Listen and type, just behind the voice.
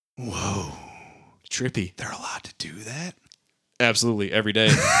Whoa. Trippy. They're allowed to do that? Absolutely. Every day.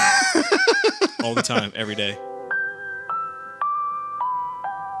 All the time. Every day.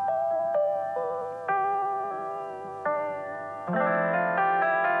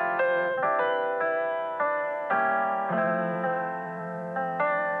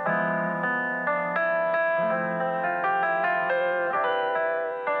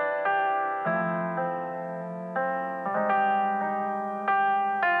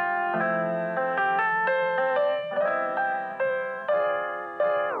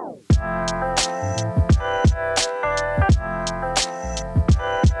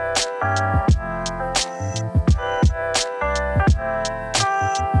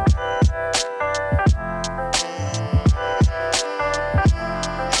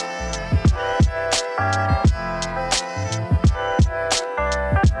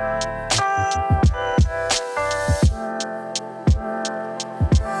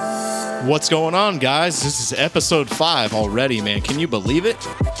 What's going on, guys? This is episode 5 already, man. Can you believe it?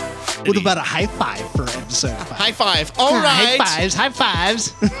 What about a high five for episode 5? High five. All right. High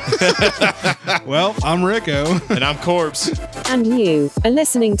fives. Well, I'm Rico. And I'm Corbs. And you are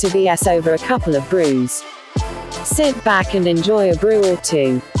listening to BS over a couple of brews. Sit back and enjoy a brew or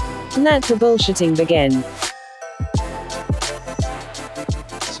two. Let the bullshitting begin.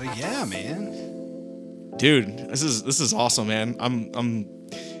 So yeah, man. Dude, this is awesome, man.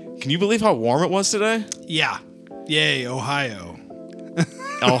 Can you believe how warm it was today? Yeah. Yay, Ohio.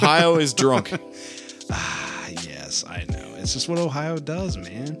 Ohio is drunk. Yes, I know. It's just what Ohio does,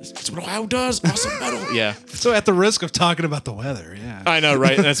 man. It's what Ohio does. Awesome metal. Yeah. So at the risk of talking about the weather, yeah. I know,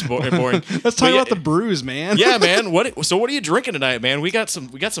 right? That's boring. Let's talk about the brews, man. Yeah, man. What are you drinking tonight, man? We got some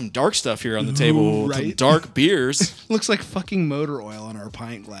dark stuff here on the table. Right? Some dark beers. Looks like fucking motor oil on our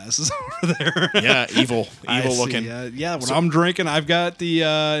pint glasses over there. Yeah, evil looking. Yeah, when I'm drinking, I've got the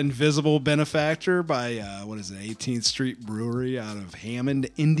Invisible Benefactor by 18th Street Brewery out of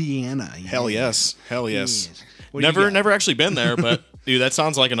Hammond, Indiana. Hell yes. Never Never actually been there, but dude, that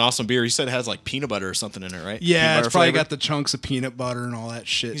sounds like an awesome beer. You said it has like peanut butter or something in it, right? Yeah, it's probably got the chunks of peanut butter and all that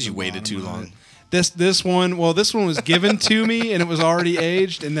shit. You waited too long. This one was given to me and it was already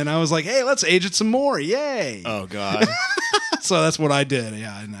aged, and then I was like, hey, let's age it some more. Yay. Oh God. So that's what I did.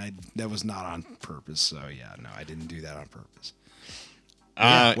 Yeah, and that was not on purpose. So yeah, no, I didn't do that on purpose.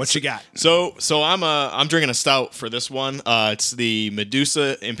 What you got? So I'm drinking a stout for this one. It's the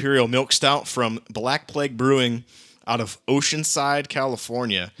Medusa Imperial Milk Stout from Black Plague Brewing out of Oceanside,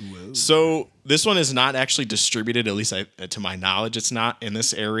 California. Whoa. So this one is not actually distributed, at least to my knowledge, it's not in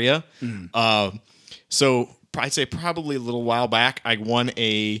this area. So I'd say probably a little while back, I won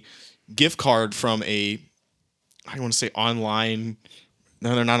a gift card from I want to say online.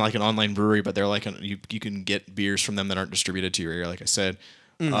 No, they're not like an online brewery, but they're like you can get beers from them that aren't distributed to your area. Like I said,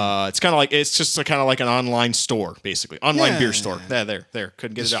 it's kind of like an online store, basically online beer store. Yeah. There,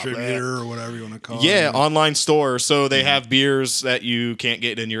 couldn't get it out. Distributor or whatever you want to call it. Yeah, online store. So they have beers that you can't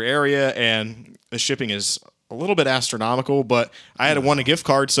get in your area, and the shipping is a little bit astronomical. But I had won a gift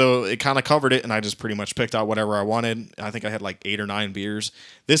card, so it kind of covered it, and I just pretty much picked out whatever I wanted. I think I had like 8 or 9 beers.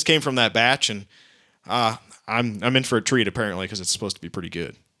 This came from that batch, and I'm in for a treat apparently because it's supposed to be pretty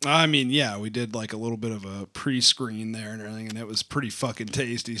good. I mean, yeah, we did like a little bit of a pre-screen there and everything, and it was pretty fucking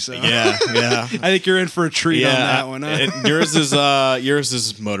tasty. So yeah. I think you're in for a treat on that one. Huh? Yours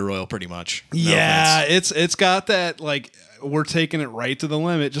is motor oil pretty much. No offense. It's got that like we're taking it right to the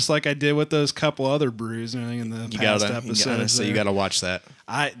limit, just like I did with those couple other brews and everything in the past episodes. So you got to watch that.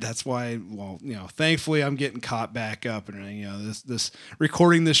 That's why. Well, thankfully I'm getting caught back up and everything. This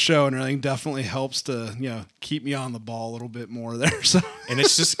recording this show and everything definitely helps to keep me on the ball a little bit more there. So and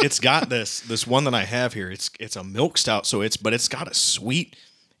it's got this one that I have here. It's a milk stout, but it's got a sweet.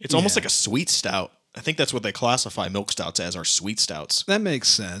 It's almost like a sweet stout. I think that's what they classify milk stouts as, are sweet stouts. That makes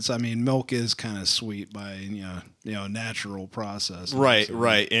sense. I mean, milk is kind of sweet by natural process. Right.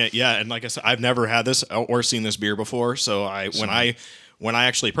 And like I said, I've never had this or seen this beer before. So when I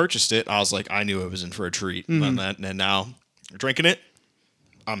actually purchased it, I was like, I knew I was in for a treat. And now drinking it,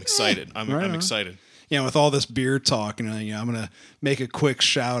 I'm excited. I'm excited. Yeah, with all this beer talk and everything, I'm gonna make a quick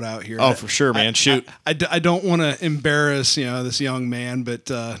shout out here. Oh, for sure, man. Shoot. I don't want to embarrass this young man,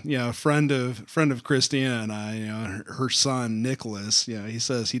 but a friend of Christina and I, her son Nicholas, he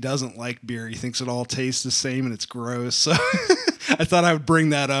says he doesn't like beer. He thinks it all tastes the same and it's gross. So I thought I would bring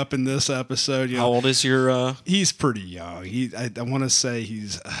that up in this episode. How old is your? He's pretty young. I want to say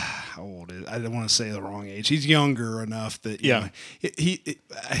he's how old is? I don't want to say the wrong age. He's younger enough that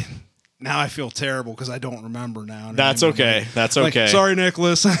now I feel terrible because I don't remember now. That's okay. That's okay. Sorry,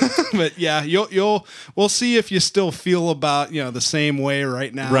 Nicholas. But yeah, we'll see if you still feel about, the same way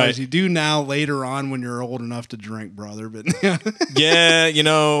right now as you do now later on when you're old enough to drink, brother. But yeah,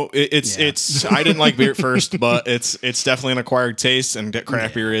 it's I didn't like beer at first, but it's definitely an acquired taste, and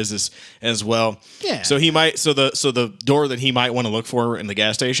craft beer is as well. Yeah. So the door that he might want to look for in the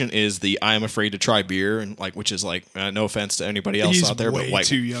gas station is the I am afraid to try beer, and which is no offense to anybody else he's out there, way but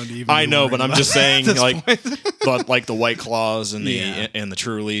too young to even. I know, but I'm just saying but but the White Claws and the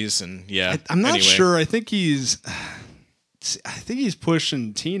Trulies and I'm not sure. I think he's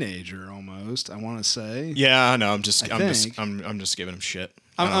pushing teenager almost. I want to say. Yeah, I know. I'm just giving him shit.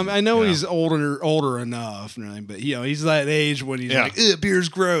 I know he's older enough, and everything, but he's that age when he's like, beer's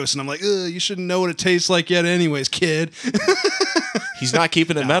gross, and I'm like, you shouldn't know what it tastes like yet, anyways, kid. He's not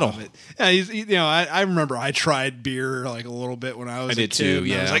keeping it metal. I remember I tried beer like a little bit when I was a kid. Too.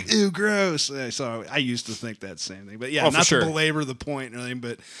 Yeah, I was like, ew, gross. So I used to think that same thing, but not to belabor the point or anything.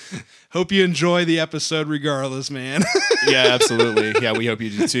 But hope you enjoy the episode, regardless, man. Yeah, absolutely. Yeah, we hope you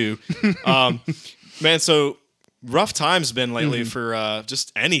do too, man. So. Rough times been lately for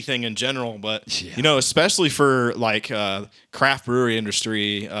just anything in general, but especially for craft brewery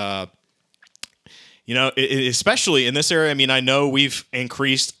industry. Especially in this area. I mean, I know we've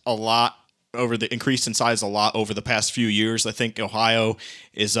increased in size a lot over the past few years. I think Ohio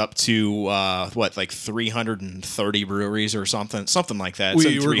is up to 330 breweries or something like that.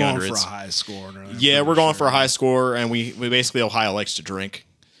 We're going for a high score. Yeah, we're going for a high score, and we basically Ohio likes to drink.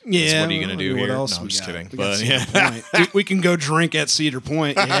 Yeah, what are you going to do here? What else no, I'm just kidding. But we can go drink at Cedar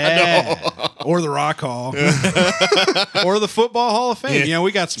Point, or the Rock Hall, or the Football Hall of Fame. Yeah,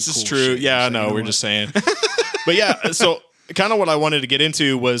 we got some. This cool is true. Shit, yeah, no, we're just saying. But yeah, so kind of what I wanted to get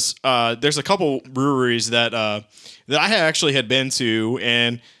into was there's a couple breweries that I actually had been to,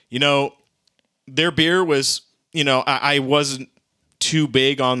 and their beer was I wasn't too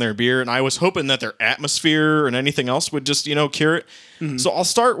big on their beer, and I was hoping that their atmosphere and anything else would just cure it. Mm-hmm. So I'll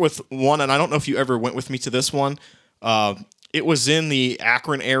start with one, and I don't know if you ever went with me to this one. It was in the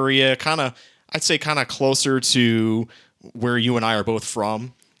Akron area, I'd say kind of closer to where you and I are both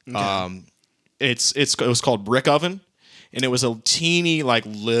from. Okay. It was called Brick Oven, and it was a teeny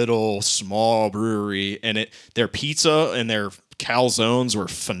little small brewery, and their pizza and their calzones were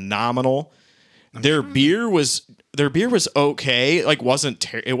phenomenal. Their beer was okay. It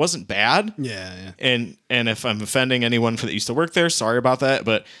wasn't bad. Yeah. And if I'm offending anyone that used to work there, sorry about that.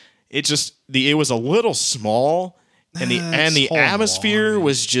 But it was a little small, and the atmosphere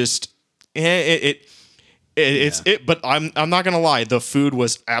was just But I'm not gonna lie, the food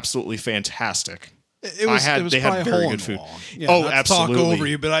was absolutely fantastic. They had very good food. Yeah, absolutely. Talk over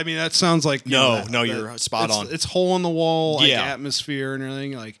you, but I mean that sounds like you're spot on. It's hole in the wall atmosphere and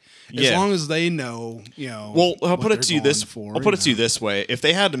everything as long as they know, Well, I'll put it to you this way: if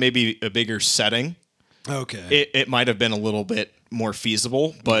they had maybe a bigger setting, okay, it might have been a little bit more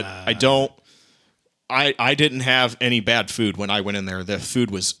feasible. But I didn't have any bad food when I went in there. The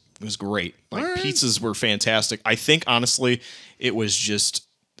food was great. Pizzas were fantastic. I think honestly, it was just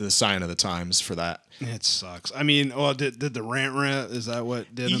the sign of the times for that. It sucks. I mean, did the rant? Is that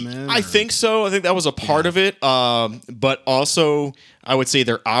what did them in? I think so. I think that was a part of it. But also, I would say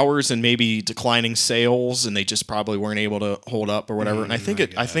their hours and maybe declining sales, and they just probably weren't able to hold up or whatever. And I think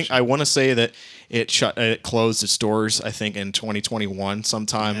I want to say that it closed its doors. I think in 2021,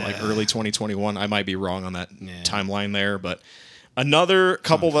 sometime early 2021. I might be wrong on that timeline there, but another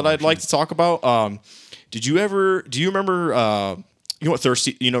couple that I'd like to talk about. Do you remember?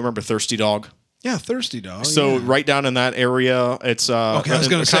 Remember Thirsty Dog? Yeah, Thirsty Dog. So right down in that area, it's okay. I was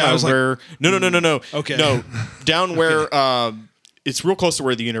going to say, no. Okay, no, down where it's real close to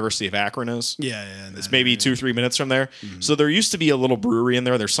where the University of Akron is. Yeah. It's maybe 2-3 minutes from there. Mm-hmm. So there used to be a little brewery in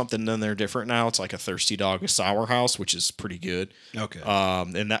there. There's something in there different now. It's like a Thirsty Dog sour house, which is pretty good. Okay.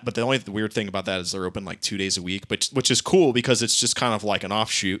 But the only weird thing about that is they're open 2 days a week, which is cool because it's just kind of like an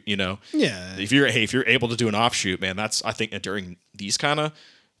offshoot, Yeah. If you're able to do an offshoot, man, that's I think during these kind of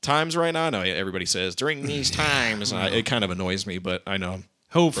times right now. I know everybody says during these times, and it kind of annoys me, but I know.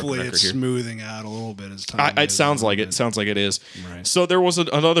 Hopefully it's smoothing out a little bit as time. It sounds like it. Sounds like it is. Right. So there was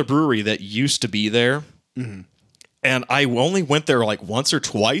another brewery that used to be there, and I only went there once or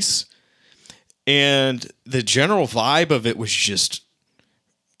twice, and the general vibe of it was just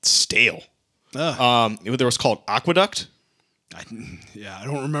stale. There was called Aqueduct. I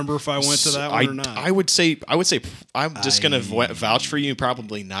don't remember if I went to that one or not. I would say I'm just gonna vouch for you.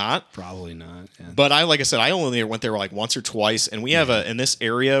 Probably not. Yeah. But like I said, I only went there once or twice, and we have in this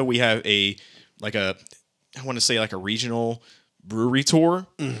area we have I want to say a regional brewery tour,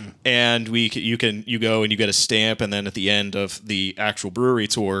 and you go and you get a stamp, and then at the end of the actual brewery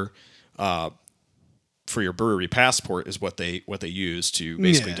tour, for your brewery passport is what they use to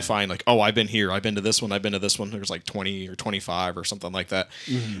basically define, like, oh, I've been here, I've been to this one, I've been to this one. There's like 20 or 25 or something like that.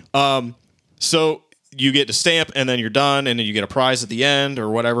 So you get to stamp, and then you're done, and then you get a prize at the end or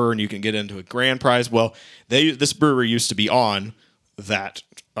whatever, and you can get into a grand prize. Well, this brewery used to be on that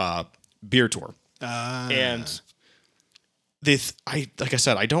beer tour, and like I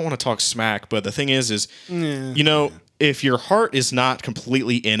said, I don't want to talk smack, but the thing is, if your heart is not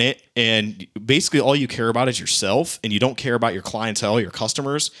completely in it, and basically all you care about is yourself, and you don't care about your clientele, your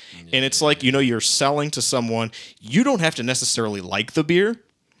customers, and it's like, you're selling to someone, you don't have to necessarily like the beer,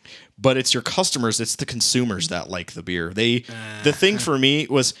 but it's your customers, it's the consumers that like the beer. The thing for me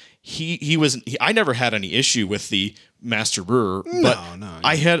was I never had any issue with the master brewer, but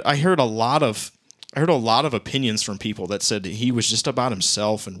I heard a lot of opinions from people that said that he was just about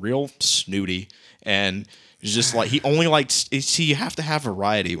himself and real snooty, and just like he only liked. See, you have to have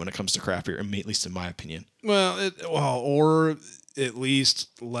variety when it comes to craft beer, at least in my opinion. Or at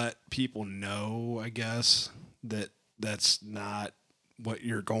least let people know, I guess, that that's not what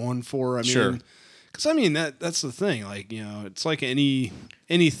you're going for. I mean, sure. Because that's the thing. Like, it's like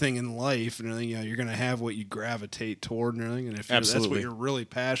anything in life, and everything. You're gonna have what you gravitate toward and everything. And if that's what you're really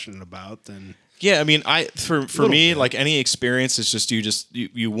passionate about, then. Yeah, I mean, for me, like any experience, it's just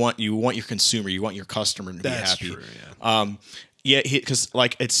you want your consumer, you want your customer to be happy. True, yeah. Because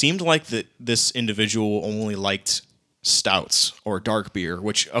like it seemed like that this individual only liked stouts or dark beer.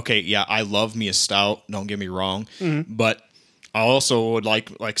 Which I love me a stout. Don't get me wrong, but I also would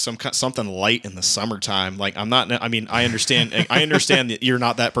like something light in the summertime. Like I'm not. I mean, I understand. I understand that you're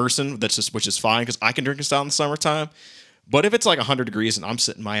not that person. Which is fine, because I can drink a stout in the summertime. But if it's like 100 degrees and I'm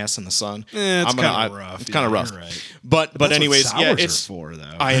sitting my ass in the sun, it's kind of rough. It's kind of rough. Right. But that's anyways, what it's for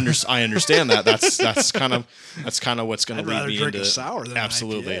though. I understand that. That's kind of what's going to lead me drink into a sour than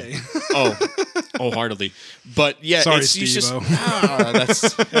absolutely. An IPA. Wholeheartedly. But yeah, sorry, it's just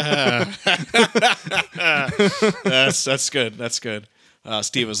that's good. That's good.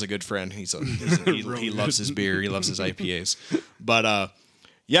 Steve is a good friend. He loves his beer. He loves his IPAs. But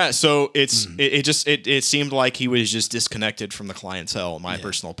yeah, so it seemed like he was just disconnected from the clientele, in my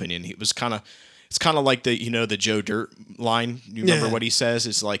personal opinion. It's kind of like the Joe Dirt line. You remember what he says?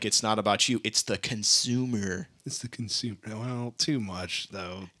 It's like, it's not about you, it's the consumer. It's the consumer. Well, too much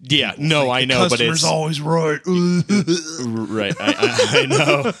though. Yeah, no, I know, but it's always right. Right.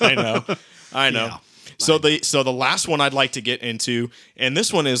 I know. Yeah. So the last one I'd like to get into, and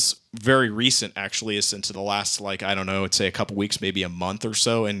this one is very recent actually, is into the last, like, I don't know, I'd say a couple weeks, maybe a month or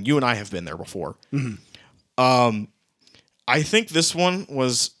so, and you and I have been there before. I think this one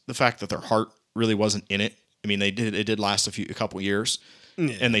was the fact that their heart really wasn't in it. I mean, it did last a couple years,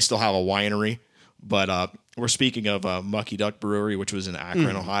 and they still have a winery. But we're speaking of Mucky Duck Brewery, which was in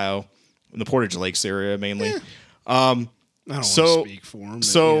Akron, Ohio, in the Portage Lakes area mainly. I don't want to speak for them.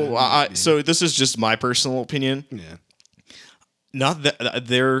 So this is just my personal opinion. Yeah. Not that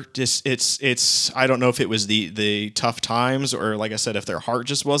they're just it's I don't know if it was the tough times, or like I said, if their heart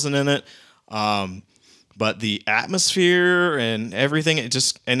just wasn't in it. But the atmosphere and everything,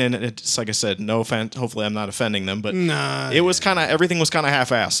 and then it's like I said, no offense. Hopefully, I'm not offending them, but everything was kind of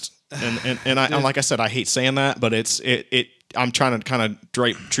half-assed. And I'm like I said, I hate saying that, but I'm trying to kind of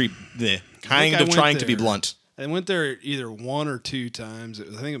trying to be blunt. I went there either one or two times. I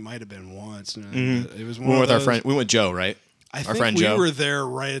think it might have been once. It was we went with our friend. We went with Joe, right? I think we were there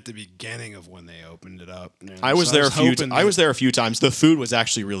right at the beginning of when they opened it up. I was there a few times. The food was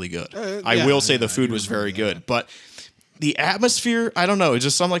actually really good. I will say the food was very good, but the atmosphere, I don't know. It's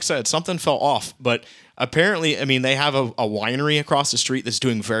just something, like I said, something fell off. But apparently, I mean, they have a winery across the street that's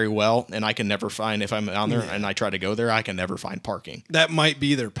doing very well, and I can never find, if I'm down there and I try to go there, I can never find parking. That might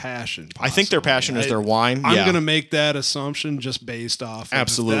be their passion. Possibly. I think their passion is their wine. I'm going to make that assumption just based off.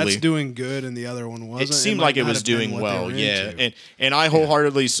 Absolutely, if that's doing good, and the other one wasn't. It seemed like it was doing well. Yeah, and I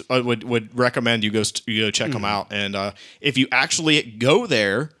wholeheartedly would recommend you go check them out. And if you actually go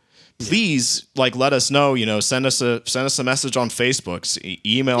there, please, let us know. Send us a message on Facebook,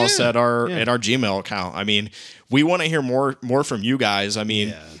 email us at our Gmail account. I mean, we want to hear more from you guys. I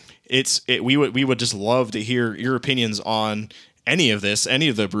mean, we would just love to hear your opinions on any of this, any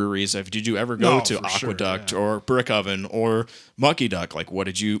of the breweries. Did you ever go to Aqueduct or Brick Oven or Mucky Duck? Like, what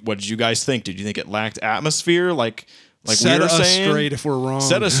did you guys think? Did you think it lacked atmosphere? Like set us straight if we're wrong.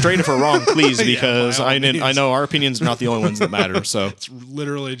 Set us straight if we're wrong, please, because I know our opinions are not the only ones that matter. So it's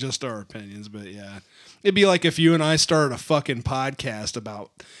literally just our opinions, but yeah. It'd be like if you and I started a fucking podcast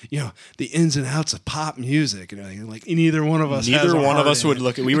about, the ins and outs of pop music, and like neither one of us. Neither one of us would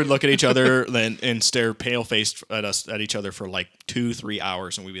look at each other and stare pale faced at each other for like 2-3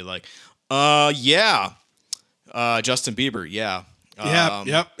 hours, and we'd be like, yeah, Justin Bieber, yeah,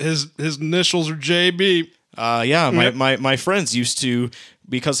 yep. His initials are JB. My friends used to,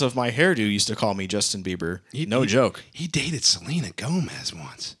 because of my hairdo, used to call me Justin Bieber. No joke. He dated Selena Gomez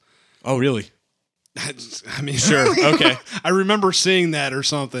once. Oh, really? I mean, sure. Okay. I remember seeing that or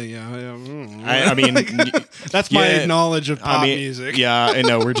something. Yeah. I mean, that's my knowledge of pop music. Yeah, I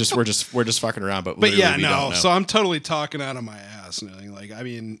know. We're just fucking around, but yeah, no. So I'm totally talking out of my ass. Like, I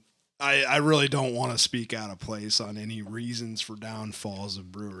mean, I really don't want to speak out of place on any reasons for downfalls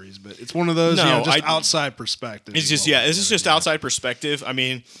of breweries, but it's one of those outside perspective. It's just this is just outside perspective. I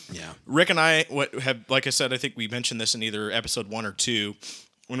mean, Rick and I like I said, I think we mentioned this in either episode 1 or 2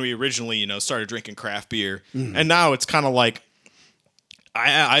 when we originally started drinking craft beer, and now it's kind of like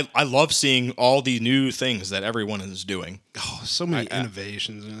I love seeing all the new things that everyone is doing. Oh, so many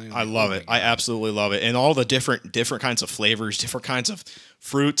innovations! I love it. I absolutely love it, and all the different kinds of flavors, different kinds of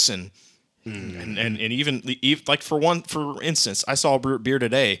fruits, and even like for instance, I saw a beer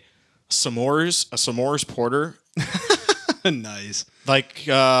today, a s'mores porter. Nice. Like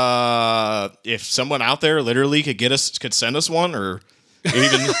if someone out there literally could send us one, or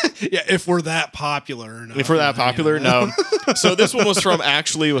even if we're that popular. If we're that popular, no. So this one was from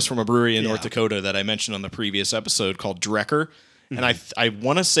a brewery in North Dakota that I mentioned on the previous episode called Drecker, and I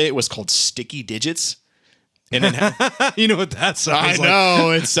want to say it was called Sticky Digits. And it you know what that sounds like? I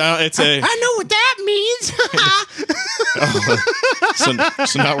know it's a. I know what that means.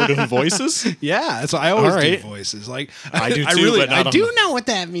 So now we're doing voices. Yeah, that's I always do voices. Like I do too. I do know what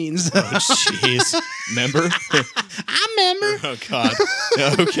that means. Oh, jeez, remember? I remember. Oh God.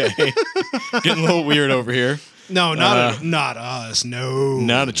 Okay, getting a little weird over here. No, not us. No,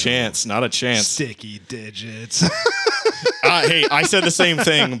 not a chance. Not a chance. Sticky Digits. Hey, I said the same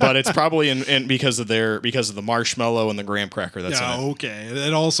thing, but it's probably in because of the marshmallow and the graham cracker that's in it. Okay.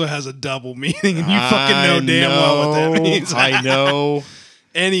 It also has a double meaning, and you fucking know damn well what that means. I know.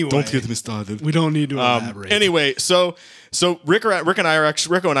 Anyway, don't get me started. We don't need to elaborate. Anyway, so Rick and I are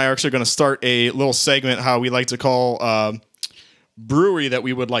actually going to start a little segment how we like to call brewery that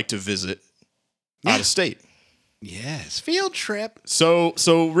we would like to visit out of state. Yes, field trip. So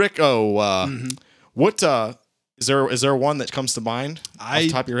Rick, what is there one that comes to mind off the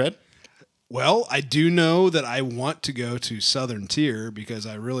top of your head? Well, I do know that I want to go to Southern Tier because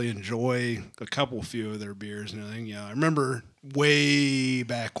I really enjoy a few of their beers and everything. I remember way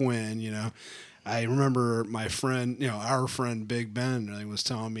back when, I remember my friend, our friend Big Ben was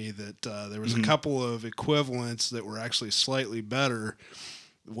telling me that there was a couple of equivalents that were actually slightly better.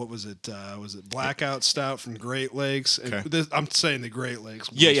 What was it? Was it Blackout Stout from Great Lakes? Okay. I'm saying the Great Lakes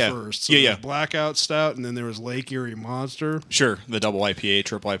first. So Blackout Stout, and then there was Lake Erie Monster. Sure, the double IPA,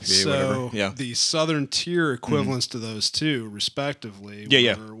 triple IPA, whatever. Yeah. The Southern Tier equivalents to those two, respectively,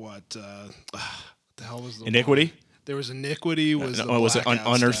 were what? The hell was the Iniquity? One? There was Iniquity. Was it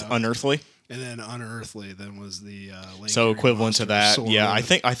Unearthly? And then Unearthly, then was the Lake so Erie equivalent to that. Sword. Yeah, I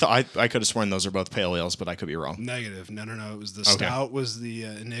thought I could have sworn those are both pale ales, but I could be wrong. Negative. No. It was the Stout was the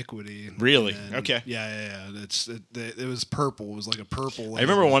Iniquity. Really? Then, okay. Yeah. It was purple. It was like a purple label. I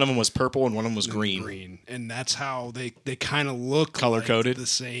remember one of them was purple and one of them was green. Green, and that's how they kind of look color coded, the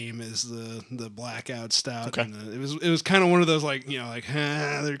same as the Blackout Stout. Okay. And it was kind of one of those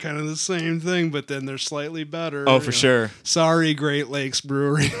they're kind of the same thing, but then they're slightly better. Oh, for sure. Sorry, Great Lakes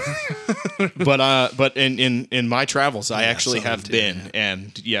Brewery. But in my travels, I actually have been,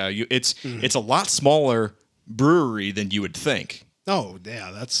 and it's a lot smaller brewery than you would think. Oh yeah,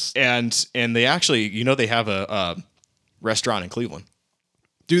 that's and they actually they have a restaurant in Cleveland.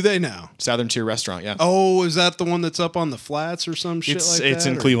 Do they now? Southern Tier restaurant, yeah. Oh, is that the one that's up on the flats or some shit like that? It's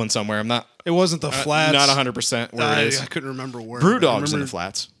in Cleveland somewhere. I'm not. It wasn't the flats. Not 100% where it is. I couldn't remember where. Brewdog's in the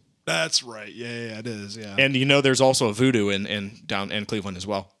flats. That's right. Yeah, it is. Yeah. And there's also a Voodoo in down in Cleveland as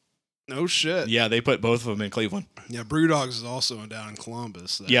well. No shit. Yeah, they put both of them in Cleveland. Yeah, Brewdogs is also down in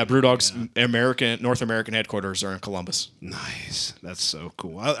Columbus. Yeah, Brewdog's North American headquarters are in Columbus. Nice. That's so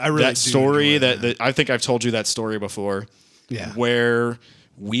cool. I really that story that I think I've told you that story before. Yeah. Where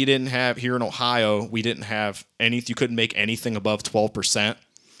we didn't have here in Ohio, we didn't have you couldn't make anything above 12%,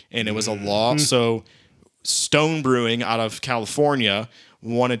 and it was a law. So Stone Brewing out of California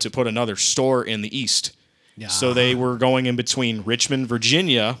wanted to put another store in the east. Yeah. So they were going in between Richmond,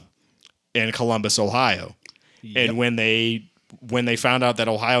 Virginia, and Columbus, Ohio. Yep. And when they found out that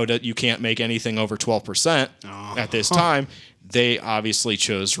Ohio you can't make anything over 12% at this time, they obviously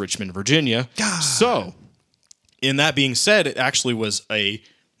chose Richmond, Virginia. God. So, in that being said, it actually was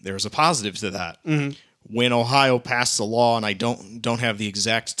there was a positive to that. When Ohio passed the law, and I don't have the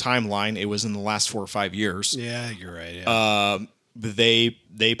exact timeline, it was in the last 4 or 5 years. Yeah, you're right. Yeah.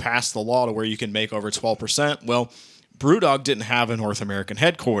 They passed the law to where you can make over 12%. Well, BrewDog didn't have a North American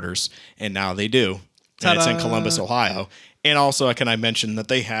headquarters, and now they do. And it's in Columbus, Ohio. And also, can I mention that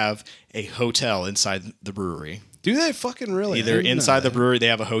they have a hotel inside the brewery? Do they fucking really? Either inside the brewery, they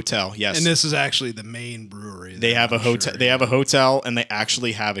have a hotel. Yes, and this is actually the main brewery. They have a hotel. Sure, they have a hotel, and they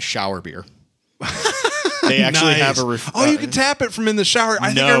actually have a shower beer. They actually have a. You can tap it from in the shower.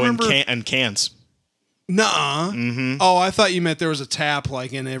 I think I remember in cans. Nuh-uh. Mm-hmm. Oh, I thought you meant there was a tap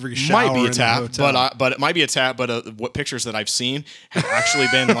like in every shower. Might be a tap, but it might be a tap. But what pictures that I've seen have actually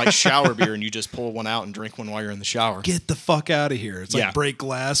been like shower beer, and you just pull one out and drink one while you're in the shower. Get the fuck out of here! It's like break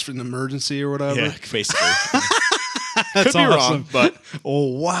glass for an emergency or whatever. Yeah, basically. That's Could be wrong, but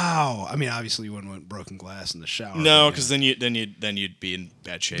wow! I mean, obviously you wouldn't want broken glass in the shower. No, because then you'd be in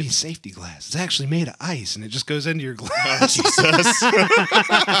bad shape. It'd be safety glass. It's actually made of ice, and it just goes into your glass. Oh, Jesus!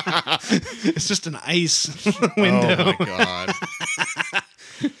 It's just an ice window. Oh my God!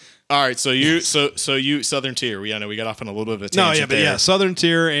 All right, so you Southern Tier. I know we got off on a little bit of a tangent. But Southern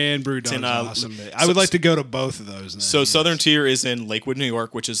Tier and BrewDog's awesome. I would like to go to both of those. Then, so Southern Tier is in Lakewood, New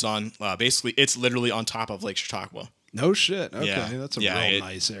York, which is on basically it's literally on top of Lake Chautauqua. No shit. Okay, yeah. That's a real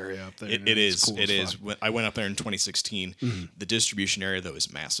nice area up there. It is. Cool. It is. I went up there in 2016. Mm-hmm. The distribution area though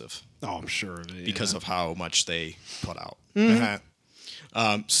is massive. Oh, I'm sure because of how much they put out.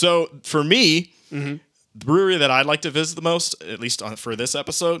 Mm-hmm. So for me, the brewery that I'd like to visit the most, at least for this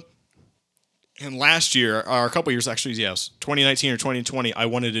episode, and last year or a couple years actually, 2019 or 2020, I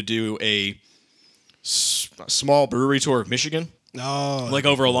wanted to do a small brewery tour of Michigan. Oh, like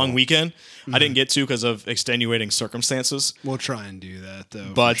over a long weekend. Mm-hmm. I didn't get to because of extenuating circumstances. We'll try and do that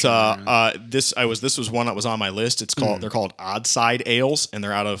though. But this was one that was on my list. It's called they're called Oddside Ales, and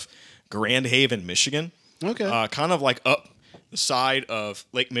they're out of Grand Haven, Michigan. Okay, kind of like up the side of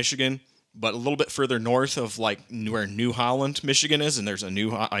Lake Michigan, but a little bit further north of like where New Holland, Michigan is. And there's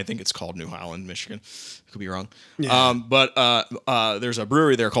I think it's called New Holland, Michigan. Could be wrong. Yeah. But there's a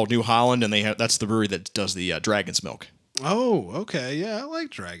brewery there called New Holland, and that's the brewery that does the Dragon's Milk. Oh, okay. Yeah, I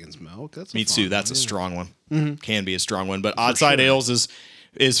like Dragon's Milk. That's me too. That's a strong one. Mm-hmm. Can be a strong one. But Oddside Ales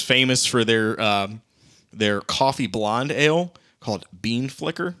is famous for their coffee blonde ale called Bean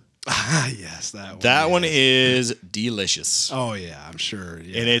Flicker. Ah, yes, that one. That one is delicious. Oh yeah, I'm sure.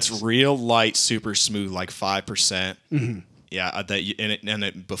 Yes. And it's real light, super smooth, like 5%. Mm-hmm. Yeah,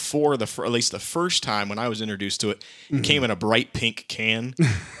 before at least the first time when I was introduced to it, it came in a bright pink can.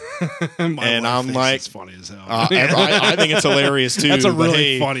 And I'm like, it's funny as hell. I think it's hilarious too. That's a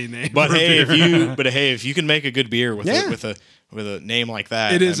really funny name. But if you can make a good beer with a name like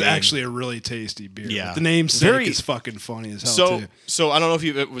that, it is actually a really tasty beer. Yeah, the name is fucking funny as hell too. So I don't know if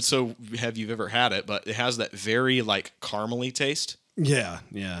you've ever had it, but it has that very like caramely taste. Yeah.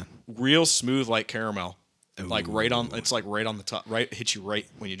 Real smooth like caramel. Like it's like right on the top, right hits you right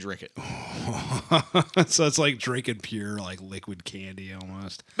when you drink it. So it's like drinking pure like liquid candy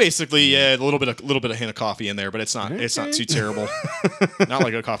almost. Basically, yeah, a little bit of hint of coffee in there, but it's not too terrible. Not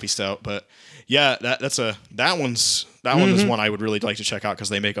like a coffee stout, but yeah, that one's one I would really like to check out because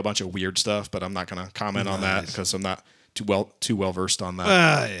they make a bunch of weird stuff, but I'm not going to comment on that because I'm not too well versed on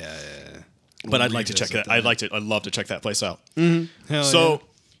that. Yeah. But I'd like to check that. I'd love to check that place out. Mm-hmm. So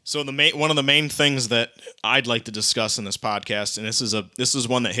one of the main things that I'd like to discuss in this podcast, and this is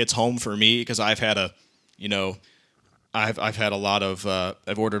one that hits home for me because I've had I've ordered a lot of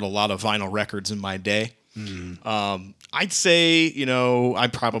vinyl records in my day. Mm. I'd say I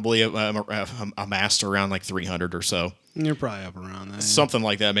probably amassed around like 300 or so. You're probably up around that, something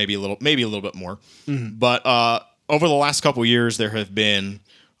like that, maybe a little bit more. Mm-hmm. But over the last couple of years, there have been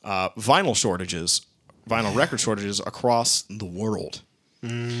vinyl record shortages across the world.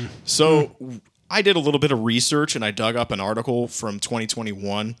 Mm. So I did a little bit of research and I dug up an article from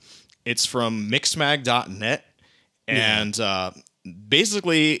 2021. It's from mixmag.net and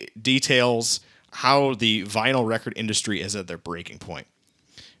basically details how the vinyl record industry is at their breaking point.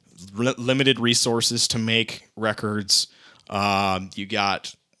 Limited resources to make records. You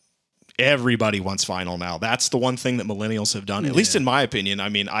got everybody wants vinyl now. That's the one thing that millennials have done, at least in my opinion. I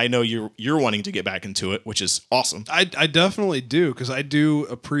mean, I know you're wanting to get back into it, which is awesome. I definitely do because I do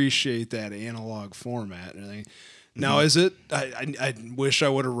appreciate that analog format. And Now, is it? I wish I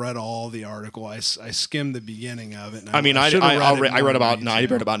would have read all the article. I skimmed the beginning of it. I mean, I read about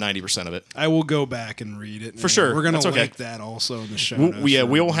 90% of it. I will go back and read it for sure. We're gonna That's link okay. that also in the show notes. Yeah,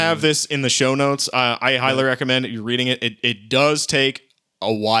 we'll have this in the show notes. I highly recommend you reading it. It does take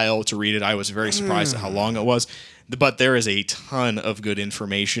a while to read it. I was very surprised at how long it was, but there is a ton of good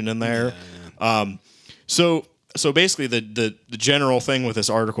information in there. Yeah. So basically, the general thing with this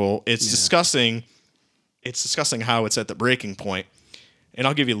article, it's discussing how it's at the breaking point. And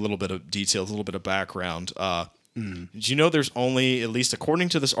I'll give you a little bit of details, a little bit of background. Did you know there's only, at least according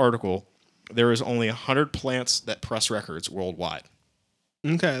to this article, there is only 100 plants that press records worldwide?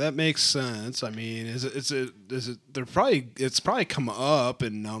 Okay, that makes sense. I mean, it's probably come up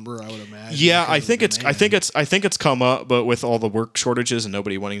in number, I would imagine. Yeah, I think it's come up, but with all the work shortages and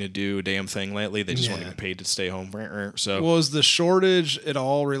nobody wanting to do a damn thing lately, they just want to get paid to stay home. So, well, is the shortage at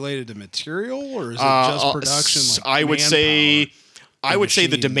all related to material, or is it just production? Like I would say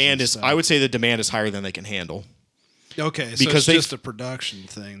the demand is higher than they can handle. Okay, so because it's just a production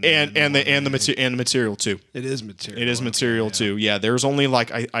thing, and the material too. It is material. It is material too. Yeah, there's only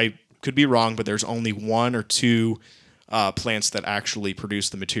I could be wrong, but there's only 1 or 2 plants that actually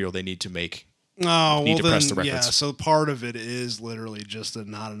produce the material they need to make. Press the records. Yeah. So part of it is literally just that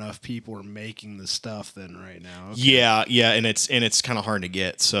not enough people are making the stuff then right now. Okay. Yeah, and it's kind of hard to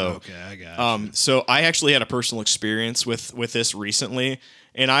get. So okay, I got you. So I actually had a personal experience with this recently,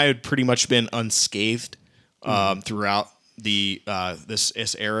 and I had pretty much been unscathed throughout the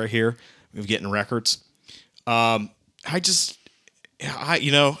this era here of getting records. I was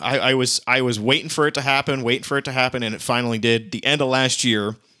waiting for it to happen, and it finally did. The end of last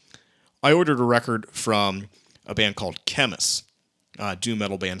year, I ordered a record from a band called Chemist, doom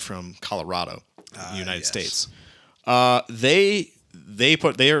metal band from Colorado, United States. They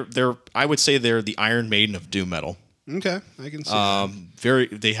I would say they're the Iron Maiden of doom metal. Okay, I can see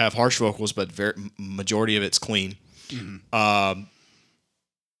that. They have harsh vocals, but majority of it's clean. Mm-hmm.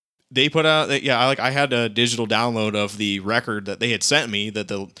 They put out I had a digital download of the record that they had sent me, that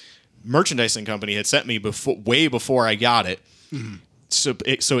the merchandising company had sent me way before I got it. Mm-hmm. So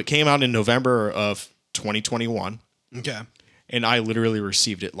it came out in November of 2021. Okay. And I literally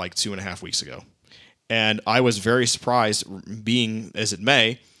received it like 2.5 weeks ago. And I was very surprised, being as it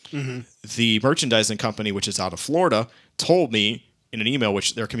may, the merchandising company, which is out of Florida, told me in an email,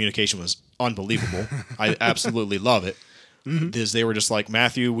 which their communication was unbelievable. I absolutely love it. Is they were just like,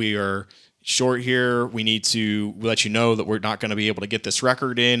 Matthew, we are short here. We need to let you know that we're not going to be able to get this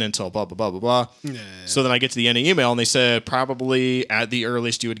record in until blah, blah, blah, blah, blah. Yeah. So then I get to the end of the email, and they said probably at the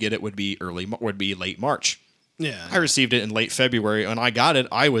earliest you would get it would be late March. Yeah. I received it in late February, and I got it.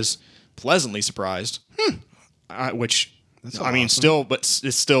 I was pleasantly surprised, which That's I mean, awesome. still, but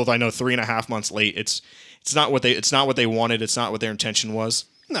it's still, I know 3.5 months late. It's not what they wanted. It's not what their intention was.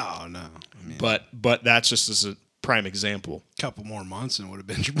 No. I mean, but that's just as a prime example. A couple more months and it would have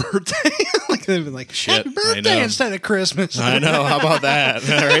been your birthday. Like they've been like, Shit, happy birthday instead of Christmas. I know. How about that?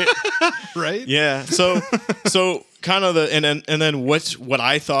 Right? Right? Yeah. So kind of and then what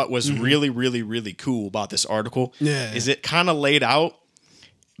I thought was really, really, really cool about this article is it kind of laid out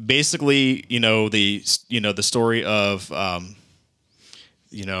basically, the story of,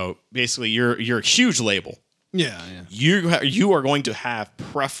 basically you're a huge label. Yeah. You are going to have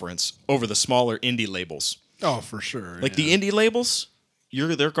preference over the smaller indie labels. Oh, for sure. Like the indie labels,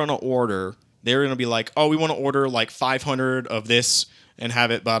 they're going to order. They're going to be like, oh, we want to order like 500 of this and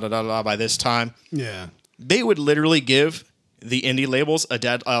have it blah, blah, blah, blah by this time. Yeah. They would literally give the indie labels a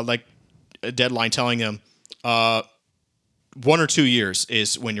deadline telling them 1 or 2 years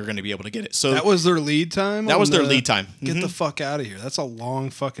is when you're going to be able to get it. So that was their lead time? That was their lead time. Get the fuck out of here. That's a long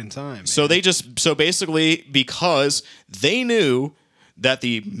fucking time. Man. So basically because they knew that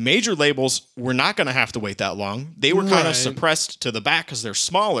the major labels were not going to have to wait that long. They were kind of suppressed to the back because they're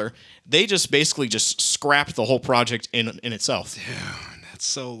smaller. They just basically scrapped the whole project in itself. Yeah, that's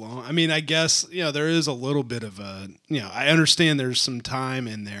so long. I mean, I guess, there is a little bit of a, I understand there's some time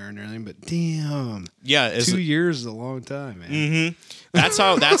in there and everything, but damn. Yeah. 2 years is a long time, man.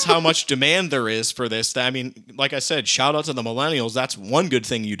 Mm-hmm. That's how much demand there is for this. I mean, like I said, shout out to the millennials. That's one good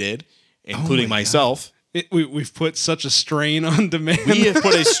thing you did, including myself. God. We've put such a strain on demand. We have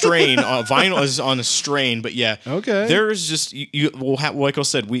put a strain. Vinyl is on a strain, but yeah. Okay. There's just we'll have, like I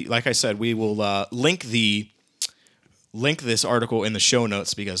said, we will link this article in the show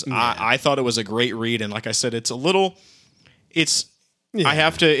notes because I thought it was a great read, and like I said, I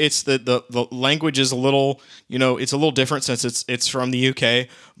have to. It's the language is a little, it's a little different since it's from the UK,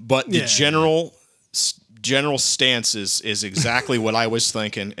 but the general stance is exactly what I was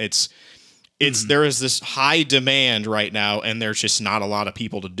thinking. there is this high demand right now, and there's just not a lot of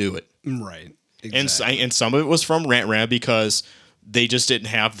people to do it. Right. Exactly. And some of it was from Rant Rant because they just didn't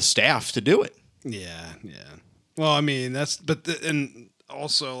have the staff to do it. Yeah. Well, I mean, and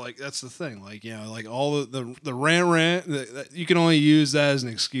also, like, that's the thing. Like, you know, like all the rant, you can only use that as an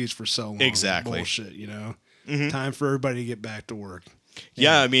excuse for so long. Exactly. Bullshit, you know? Time for everybody to get back to work.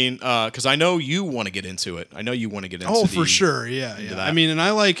 Yeah, I mean, because I know you want to get into it. I know you want to get into Oh, for sure. Yeah. that. I mean, and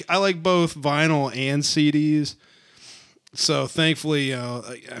I like both vinyl and CDs. So thankfully, you know,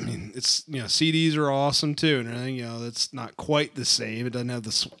 I mean, it's, you know, CDs are awesome too, and everything. You know, that's not quite the same. It doesn't have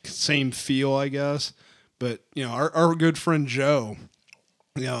the same feel, I guess. But you know, our good friend Joe,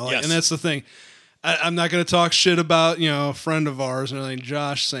 you know, like, yes. and that's the thing. I'm not going to talk shit about, you know, a friend of ours and everything,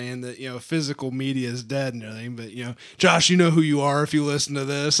 Josh, saying that, you know, physical media is dead and everything. But, you know, Josh, you know who you are if you listen to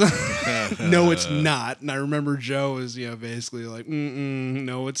this. No, it's not. And I remember Joe was, you know, basically like,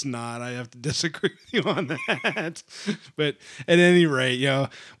 no, it's not. I have to disagree with you on that. But at any rate, you know,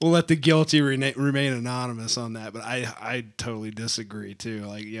 we'll let the guilty remain anonymous on that. But I totally disagree, too.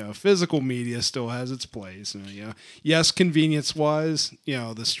 Like, you know, physical media still has its place. And, you know, yes, convenience-wise, you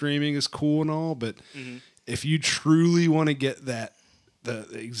know, the streaming is cool and all, but if you truly want to get the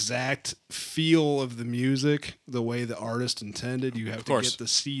exact feel of the music, the way the artist intended, you have to get the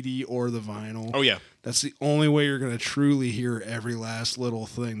CD or the vinyl. Oh, yeah. That's the only way you're going to truly hear every last little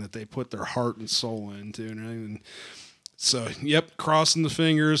thing that they put their heart and soul into. And so, yep, crossing the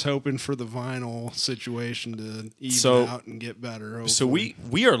fingers, hoping for the vinyl situation to even out and get better. Hopefully. So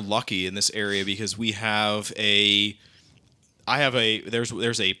we are lucky in this area because we have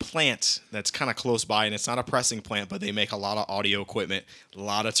there's a plant that's kind of close by, and it's not a pressing plant, but they make a lot of audio equipment, a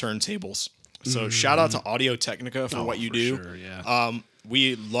lot of turntables. So shout out to Audio Technica for what you do. Sure, yeah.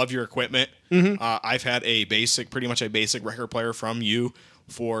 We love your equipment. I've had pretty much a basic record player from you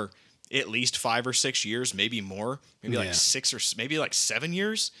for at least 5 or 6 years, maybe more, maybe like 6 or maybe like 7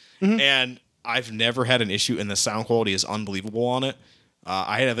 years. And I've never had an issue, and the sound quality is unbelievable on it.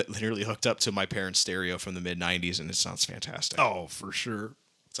 I have it literally hooked up to my parents' stereo from the mid '90s, and it sounds fantastic. Oh, for sure.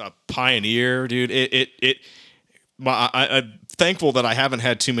 It's a Pioneer, dude. I'm thankful that I haven't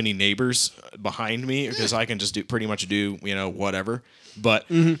had too many neighbors behind me because I can just pretty much do whatever. But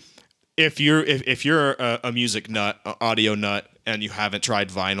if you're a music nut, an audio nut, and you haven't tried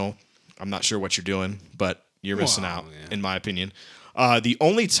vinyl, I'm not sure what you're doing, but you're missing out, in my opinion. The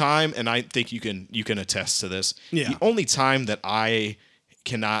only time, and I think you can attest to this, the only time that I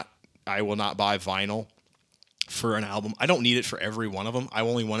will not buy vinyl for an album. I don't need it for every one of them. I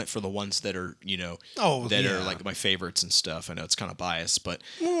only want it for the ones that are, are like my favorites and stuff. I know it's kind of biased, but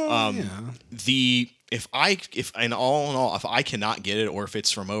if in all, if I cannot get it, or if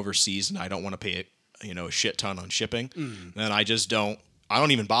it's from overseas and I don't want to pay a shit ton on shipping, then I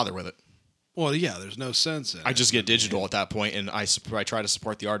don't even bother with it. Well, yeah, there's no sense in it. I just get digital at that point, and I try to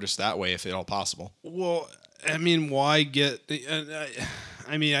support the artist that way if at all possible. Well, I mean, why get...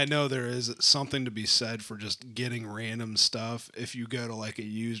 I mean, I know there is something to be said for just getting random stuff if you go to like a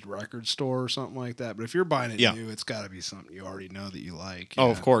used record store or something like that. But if you're buying it new, it's got to be something you already know that you like. Oh,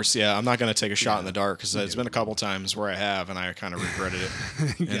 of course, yeah. I'm not going to take a shot in the dark because there's been a couple times where I have, and I kind of regretted it,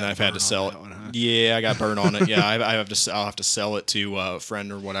 and I've had to sell it. One, huh? Yeah, I got burned on it. Yeah, I'll have to sell it to a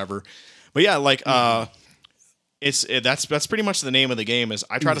friend or whatever. But yeah, like that's pretty much the name of the game. Is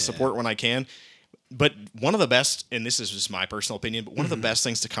I try to support when I can. But one of the best, and this is just my personal opinion, but one of the best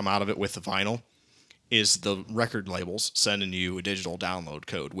things to come out of it with the vinyl is the record labels sending you a digital download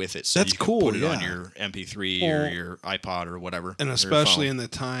code with it. So that's you can cool, put it on your MP3 or your iPod or whatever. And especially in the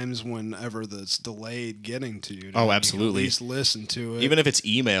times whenever that's delayed getting to you. Oh, absolutely. You can at least listen to it. Even if it's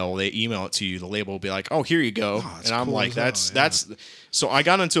email, they email it to you. The label will be like, "Oh, here you go." And I'm like, that's. So I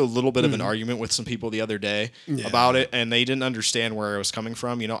got into a little bit of an argument with some people the other day about it, and they didn't understand where I was coming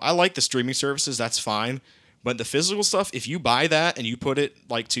from. I like the streaming services. That's fine. But the physical stuff, if you buy that and you put it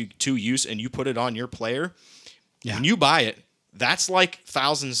like to use and you put it on your player, when you buy it, that's like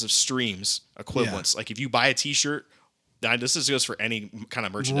thousands of streams equivalents. Like if you buy a T-shirt, this goes for any kind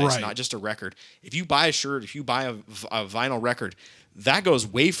of merchandise, not just a record. If you buy a shirt, if you buy a vinyl record, that goes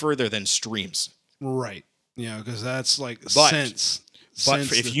way further than streams. Right. Yeah, because that's like cents.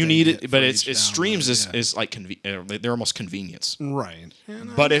 But if you need it, but it's streams is like they're almost convenience, right?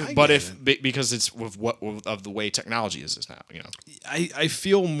 Because it's of the way technology is now, I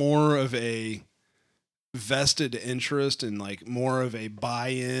feel more of a vested interest and like more of a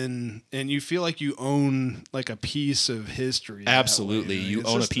buy-in, and you feel like you own like a piece of history. Absolutely, you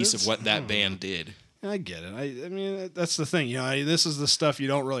own a piece of what that band did. I get it. I mean, that's the thing. This is the stuff you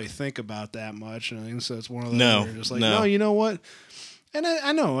don't really think about that much, and so it's one of those where you're just like, no, you know what? And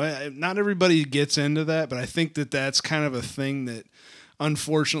I know not everybody gets into that, but I think that that's kind of a thing that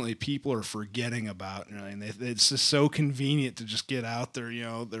unfortunately people are forgetting about. And it's just so convenient to just get out there,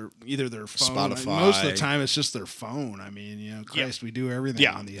 either their phone. Spotify. Most of the time it's just their phone. I mean, Christ, we do everything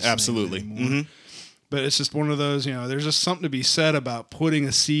on these absolutely. things anymore. But it's just one of those, there's just something to be said about putting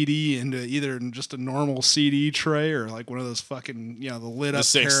a CD into either just a normal CD tray or like one of those fucking, the lit up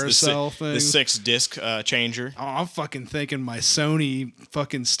carousel things. The 6-disc changer. Oh, I'm fucking thinking my Sony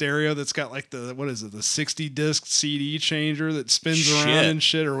fucking stereo that's got like the 60-disc CD changer that spins around and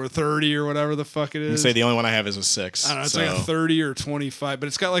shit, or 30 or whatever the fuck it is. You say the only one I have is a 6. I don't know, it's like a 30 or 25, but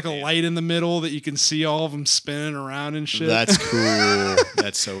it's got like a light in the middle that you can see all of them spinning around and shit. That's cool.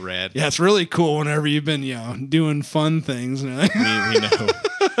 That's so rad. Yeah, it's really cool whenever you've been, doing fun things. We know.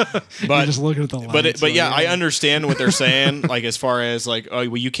 But just looking at the lights. But yeah, I understand what they're saying. Like as far as like, oh,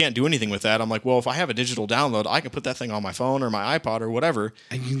 well, you can't do anything with that. I'm like, well, if I have a digital download, I can put that thing on my phone or my iPod or whatever,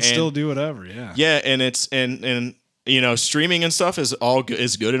 and you can still do whatever. Yeah. Yeah, and it's and streaming and stuff is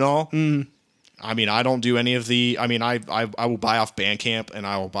good and all. I mean, I don't do any of the. I mean, I will buy off Bandcamp and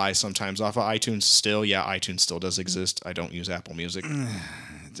I will buy sometimes off of iTunes. Still, yeah, iTunes still does exist. I don't use Apple Music.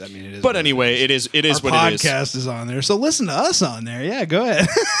 I mean, it is. But anyway, it is our what it is. Podcast is on there, so listen to us on there. Yeah, go ahead.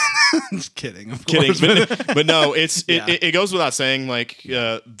 Just kidding. Of course. But no, it goes without saying. Like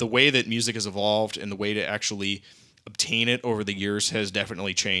the way that music has evolved and the way to actually obtain it over the years has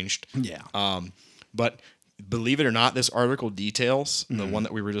definitely changed. Yeah. But believe it or not, this article details the one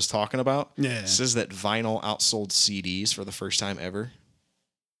that we were just talking about. Yeah. Says that vinyl outsold CDs for the first time ever.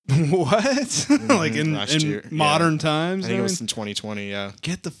 What? Like in modern times? I think it was in 2020. Yeah.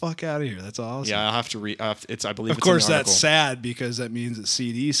 Get the fuck out of here. That's awesome. Yeah, I'll have to read. It's I believe. Of it's course, in the that's sad because that means that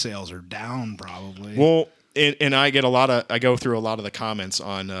CD sales are down probably. Well, and I get I go through a lot of the comments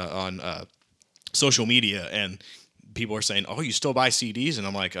on social media, and people are saying, "Oh, you still buy CDs?" And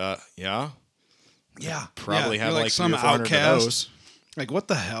I'm like, yeah. Yeah, probably have like some 300 or 400 of those. Like what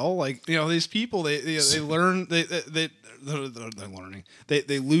the hell? Like these people they learn they're learning.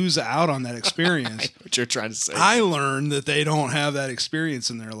 They lose out on that experience. What you're trying to say? I learned that they don't have that experience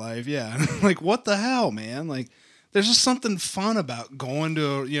in their life. Yeah, like what the hell, man? Like there's just something fun about going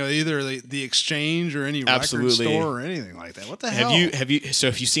to either the exchange or any record store or anything like that. What the hell? Have you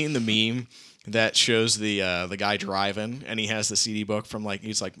seen the meme that shows the guy driving and he has the CD book from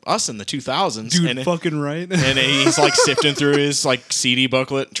he's like us in the 2000s, dude, and fucking right, and he's like sifting through his CD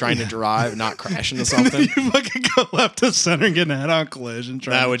booklet trying to drive, not crashing into something. You fucking go left to center and get an head-on collision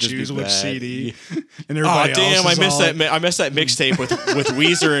trying to choose which CD. And everybody damn! else I missed that mixtape with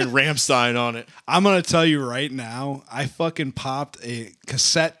Weezer and Rammstein on it. I'm gonna tell you right now, I fucking popped a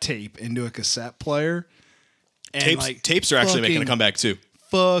cassette tape into a cassette player. And tapes are actually making a comeback too.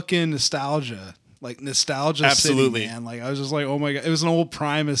 Fucking nostalgia. Absolutely, city, man. Like I was just like, oh my god, it was an old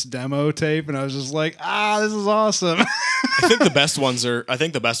Primus demo tape, and I was just like, this is awesome. I think the best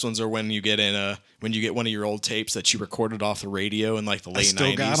ones are when you get one of your old tapes that you recorded off the radio in like the late 90s.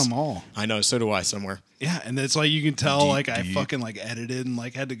 I still got them all. I know, so do I somewhere. Yeah, and it's like you can tell I fucking edited and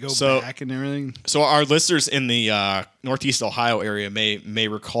had to go back and everything. So our listeners in the Northeast Ohio area may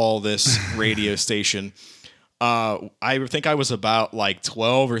recall this radio station. I think I was about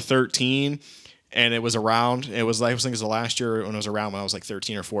 12 or 13, and it was around. I think it was the last year when I was around when I was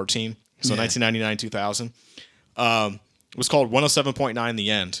 13 or 14. So 1999, 2000. It was called 107.9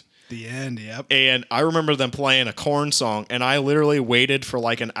 The End. The End, yep. And I remember them playing a Korn song, and I literally waited for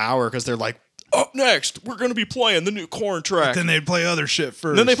an hour because they're like, up next, we're going to be playing the new Korn track. But then they'd play other shit first.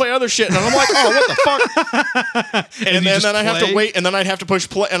 And then they play other shit, and I'm like, oh, what the fuck? and then I have to wait, and then I'd have to push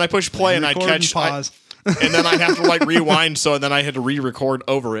play, and I push play, and I'd catch pause. And then I'd have to rewind, so then I had to re-record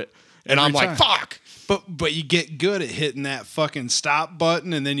over it. And I'm like, fuck. But you get good at hitting that fucking stop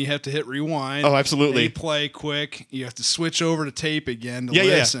button, and then you have to hit rewind. Oh, absolutely. You play quick. You have to switch over to tape again to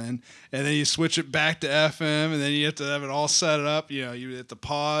listen. And then you switch it back to FM, and then you have to have it all set up. You hit the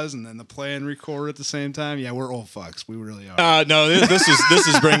pause, and then the play and record at the same time. Yeah, we're old fucks. We really are. No, this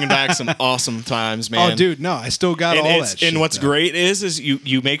is bringing back some awesome times, man. Oh, dude, no, I still got all that shit. And what's great is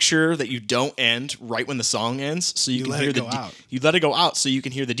you make sure that you don't end right when the song ends, so you can hear you let it go out, so you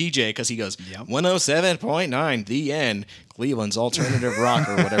can hear the DJ because he goes 107.9 The End, Cleveland's alternative rock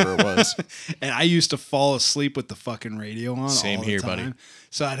or whatever it was. And I used to fall asleep with the fucking radio on. Same all the here, time. buddy.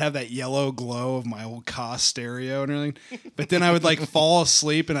 So I'd have that yellow glow of my old Koss stereo and everything. But then I would fall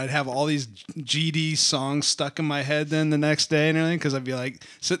asleep and I'd have all these GD songs stuck in my head then the next day and everything because I'd be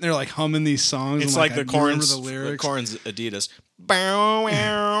sitting there humming these songs. It's and, the Korn's Adidas.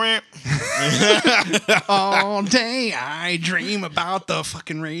 All day I dream about the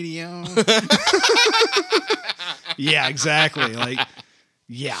fucking radio. Yeah, exactly.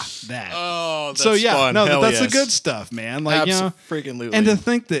 Yeah, that. Oh, that's so yeah, fun. no, Hell that's yes. the good stuff, man. Like Abso-freaking-lutely. and to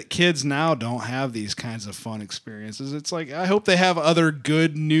think that kids now don't have these kinds of fun experiences. It's like I hope they have other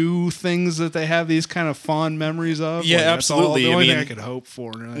good new things that they have these kind of fond memories of. Yeah, like, absolutely. The only thing I could hope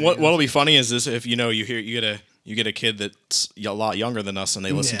for. Really, What'll be funny is this: if you get a kid that's a lot younger than us, and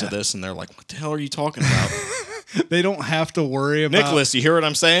they listen to this, and they're like, "What the hell are you talking about?" They don't have to worry about Nicholas, you hear what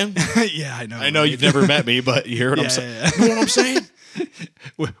I'm saying? Yeah, I know. I know you've never met me, but you hear what I'm saying. Yeah. You know what I'm saying?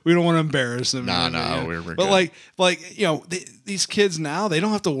 We don't want to embarrass them. No, we're but good. like these kids now, they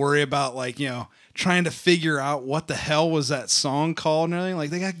don't have to worry about trying to figure out what the hell was that song called and everything. Like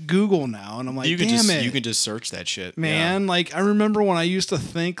they got Google now, and I'm like, you damn it, you can just search that shit, man. Yeah. Like I remember when I used to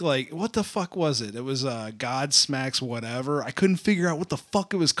think like, what the fuck was it? It was God Smacks whatever. I couldn't figure out what the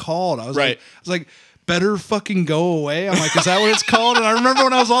fuck it was called. I was like. Better fucking go away. I'm like, is that what it's called? And I remember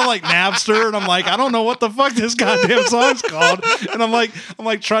when I was on like Napster, and I'm like, I don't know what the fuck this goddamn song's called. And I'm like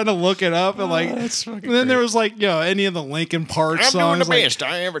trying to look it up, and like, and then there was like, any of the Linkin Park songs. I'm doing the best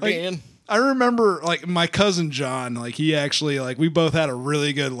I ever did. I remember like my cousin John, like he actually like we both had a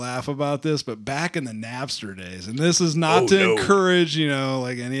really good laugh about this, but back in the Napster days, and this is not to encourage,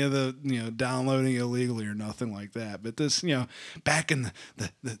 like any of the, downloading illegally or nothing like that. But this, back in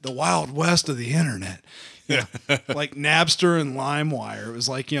the wild west of the internet, like Napster and LimeWire, it was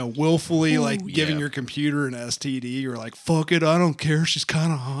like, willfully giving your computer an STD. You're like, fuck it, I don't care. She's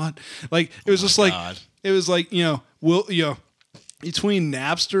kind of hot. Like it was just like, it was like, between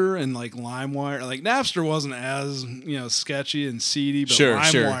Napster and like LimeWire, like Napster wasn't as sketchy and seedy, but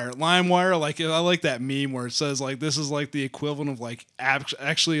LimeWire, like I like that meme where it says like this is like the equivalent of like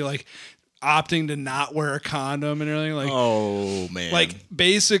actually like opting to not wear a condom and everything. Like, oh man, like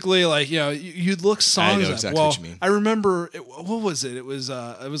basically like you'd look songs. I know exactly what you mean. I remember what was it? It was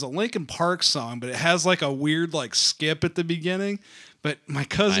a Linkin Park song, but it has like a weird like skip at the beginning. But my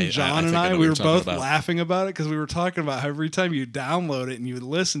cousin John and I we were both laughing about it because we were talking about how every time you download it and you would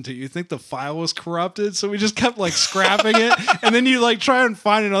listen to it, you think the file was corrupted. So we just kept like scrapping it. And then you like try and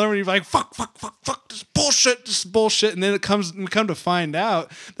find another one. You're like, fuck, this is bullshit. And then we come to find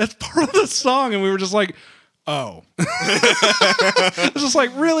out that's part of the song. And we were just like, oh. It was just like,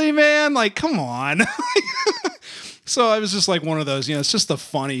 really, man? Like, come on. So I was just like one of those, it's just the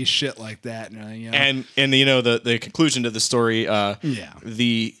funny shit like that. And the conclusion to the story,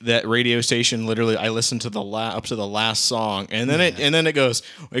 that radio station, literally I listened to up to the last song, and then it goes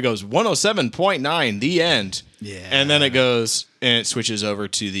 107.9 the end. Yeah. And then it goes and it switches over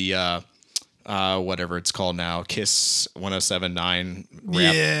to the whatever it's called now, Kiss 107.9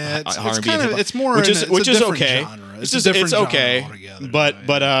 rap. Yeah, R&B, it's more which is okay. Genre. It's okay.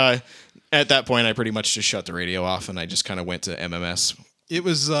 But at that point, I pretty much just shut the radio off, and I just kind of went to MMS. It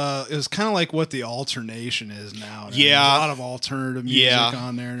was kind of like what the alternation is now. Yeah, there's a lot of alternative music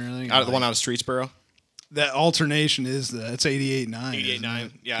on there and everything. The one out of Streetsboro. That alternation is it's 88.9.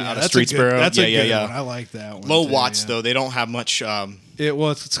 88.9. Yeah, out of that's Streetsboro. That's a good one. I like that one. Low watts though. They don't have much.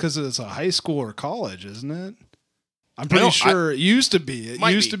 It's because it's a high school or college, isn't it? I'm pretty sure it used to be. It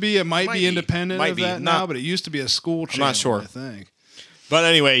might be independent of that now, but it used to be a school channel. I'm not sure. I think. But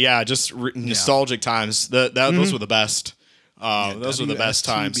anyway, just nostalgic times. Those were the best. Those were the best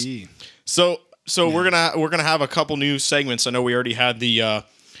times. So we're gonna have a couple new segments. I know we already had the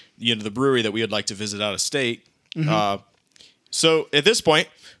the brewery that we would like to visit out of state. Mm-hmm. So at this point,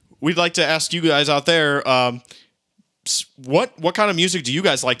 we'd like to ask you guys out there, what kind of music do you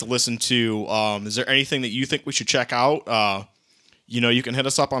guys like to listen to? Is there anything that you think we should check out? You can hit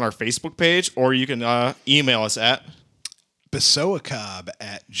us up on our Facebook page, or you can email us at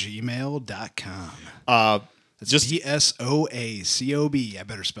BSOACOB@gmail.com. It's just BSOACOB. I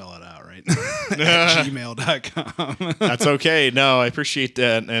better spell it out right. At gmail.com. That's okay. No, I appreciate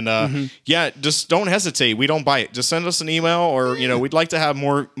that. And just don't hesitate. We don't bite. Just send us an email, or we'd like to have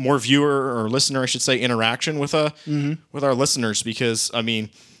more viewer or listener, I should say, interaction with our listeners, because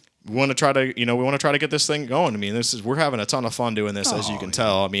we want to try to get this thing going. We're having a ton of fun doing this, as you can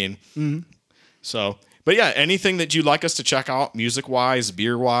tell. So. But yeah, anything that you'd like us to check out, music-wise,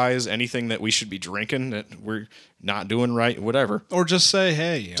 beer-wise, anything that we should be drinking that we're not doing right, whatever. Or just say,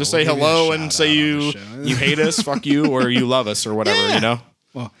 hey. Just say hello and say you hate us, fuck you, or you love us, or whatever,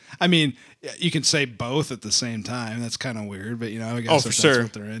 Well, you can say both at the same time. That's kind of weird, but, I guess that's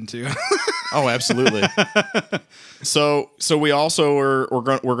what they're into. Oh, absolutely. So we also we're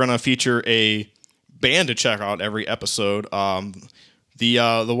going to feature a band to check out every episode.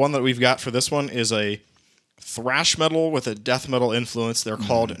 The one that we've got for this one is a thrash metal with a death metal influence. They're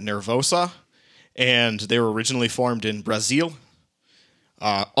called Nervosa, and they were originally formed in Brazil.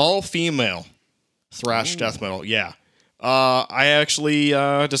 All female thrash death metal. Yeah. I actually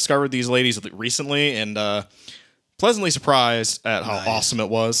discovered these ladies recently and pleasantly surprised at how awesome it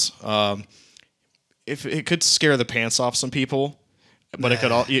was. If it could scare the pants off some people, but it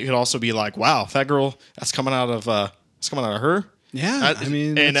could also be like, wow, that girl, that's coming out of her. Yeah, I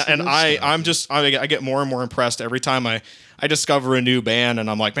mean, I get more and more impressed every time I discover a new band, and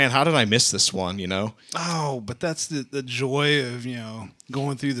I'm like, man, how did I miss this one? You know? Oh, but that's the joy of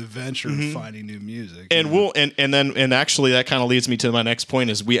going through the venture and finding new music. And actually that kind of leads me to my next point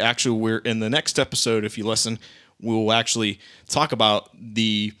is we're in the next episode. If you listen, we'll actually talk about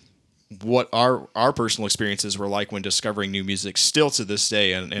what our personal experiences were like when discovering new music still to this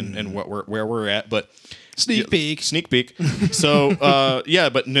day, and where we're at, but. Sneak peek. So, but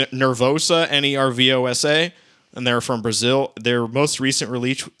Nervosa, Nervosa, and they're from Brazil. Their most recent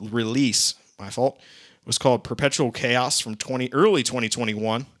release, my fault, was called Perpetual Chaos from early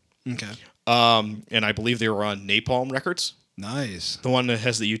 2021. Okay. And I believe they were on Napalm Records. Nice. The one that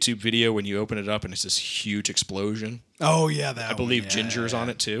has the YouTube video when you open it up and it's this huge explosion. Oh yeah, I believe Ginger's on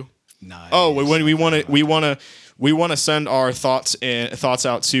it too. Nice. Oh, when we want to send our thoughts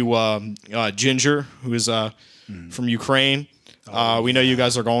out to Ginger, who is from Ukraine. We know you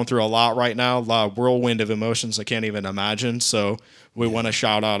guys are going through a lot right now, a whirlwind of emotions I can't even imagine. So we want to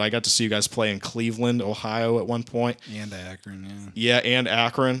shout out. I got to see you guys play in Cleveland, Ohio at one point. And Akron, yeah. Yeah, and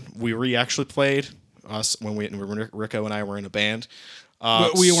Akron. We actually played us when Rico and I were in a band.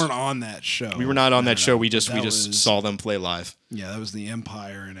 But we weren't on that show. We were not on that show. We just saw them play live. Yeah, that was the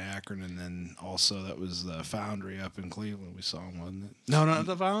Empire in Akron, and then also that was the Foundry up in Cleveland. We saw them, wasn't it? No, not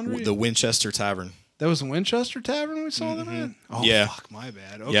the Foundry. The Winchester Tavern. That was the Winchester Tavern we saw them at? Oh, yeah. Fuck, my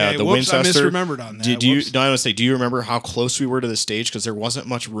bad. Okay, yeah, the Winchester. I misremembered on that. I want to say, do you remember how close we were to the stage? Because there wasn't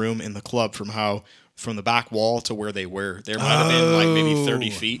much room in the club from the back wall to where they were. There might have been like maybe 30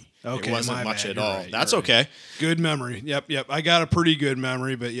 feet. Okay, it wasn't much at all. Right, That's okay. Good memory. Yep. I got a pretty good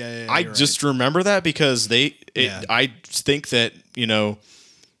memory, but yeah. I just remember that because I think that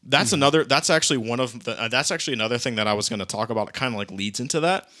that's another. That's actually that's actually another thing that I was going to talk about. It kind of like leads into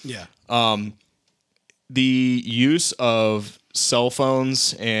that. Yeah. The use of cell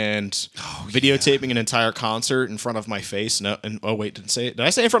phones and videotaping an entire concert in front of my face. No, and did I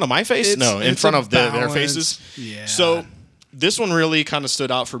say in front of my face? In front of their faces. Yeah. So. This one really kind of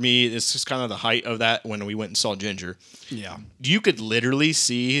stood out for me. It's just kind of the height of that when we went and saw Ginger. Yeah. You could literally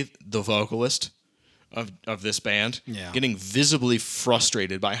see the vocalist of this band getting visibly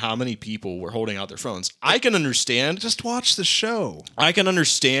frustrated by how many people were holding out their phones. I can understand. Just watch the show. I can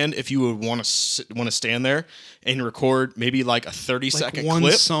understand if you would want to stand there and record maybe like a 30-second one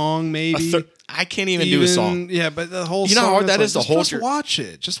clip. Song maybe. I can't even do a song. Yeah, but the whole you know song how hard that is to hold. Just watch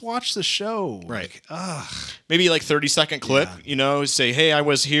it. Just watch the show. Right. Maybe like 30-second clip. Say, hey, I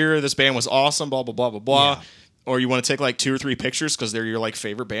was here. This band was awesome. Blah blah blah blah blah. Yeah. Or you want to take like 2 or 3 pictures because they're your like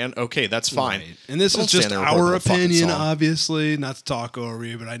favorite band. Okay, that's fine. Right. And this is just our opinion, obviously. Not to talk over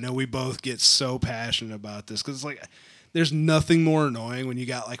you, but I know we both get so passionate about this because it's like. There's nothing more annoying when you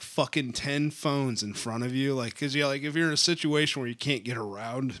got like fucking 10 phones in front of you, like because if you're in a situation where you can't get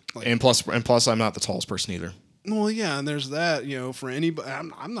around, like, and plus I'm not the tallest person either. Well, yeah, and there's that for anybody.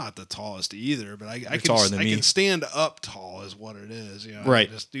 I'm not the tallest either, but I can stand up tall is what it is. Right.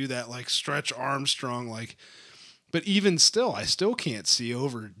 I just do that like Stretch Armstrong, like. But even still, I still can't see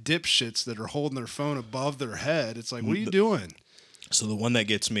over dipshits that are holding their phone above their head. It's like, what are you doing? So the one that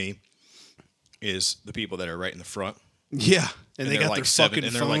gets me is the people that are right in the front. Yeah, and they got like their fucking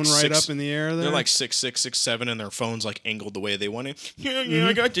phone like right up in the air there. They're like 6'6", 6'7", and their phone's like angled the way they want it. Yeah,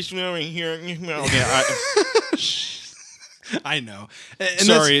 I got this one right here. I know. And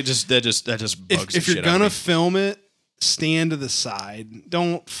sorry, that just bugs the shit if you're gonna film it, stand to the side.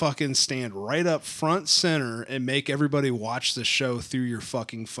 Don't fucking stand right up front center and make everybody watch the show through your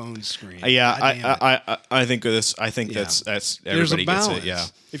fucking phone screen. Yeah, I think this. I think that's everybody gets it. Yeah.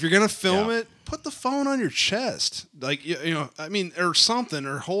 If you're gonna film it, put the phone on your chest, like I mean, or something,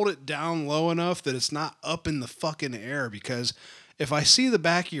 or hold it down low enough that it's not up in the fucking air. Because if I see the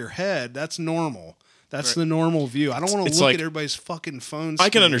back of your head, that's normal. That's the normal view. I don't want to look at everybody's fucking phones. I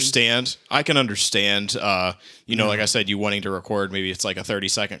can understand. Like I said, you wanting to record, maybe it's like a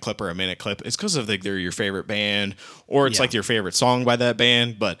 30-second clip or a minute clip. It's because of they're your favorite band, or it's like your favorite song by that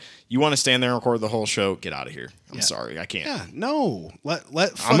band. But you want to stand there and record the whole show, get out of here. I'm sorry, I can't. Yeah, no. Let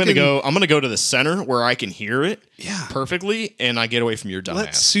I'm gonna go to the center where I can hear it Yeah. perfectly, and I get away from your dumb Let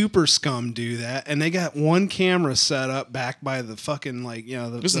ass. Super Scum do that, and they got one camera set up back by the fucking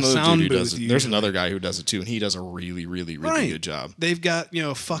the sound dude who booth. does it. There's usually. another guy who does it too, and he does a really, really, really good job. They've got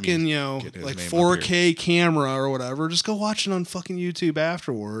fucking get his like name up 4K camera or whatever. Just go watch it on fucking YouTube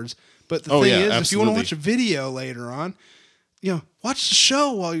afterwards. But the thing is, absolutely. if you want to watch a video later on, watch the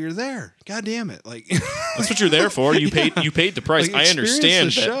show while you're there. God damn it! Like That's what you're there for. You paid the price. like, I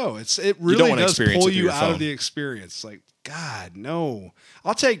understand the that show. It don't really wanna does experience pull it through you your out phone. of the experience. Like God, no.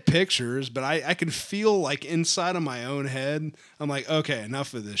 I'll take pictures, but I can feel like inside of my own head, I'm like, okay,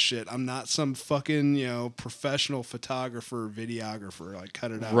 enough of this shit. I'm not some fucking professional photographer, videographer. Like,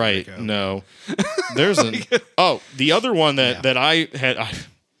 cut it out. right. Rico. No, there's the other one that I had.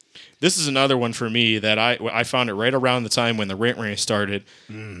 This is another one for me that I found it right around the time when the rent race started,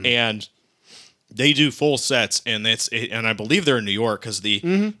 and they do full sets, and and I believe they're in New York because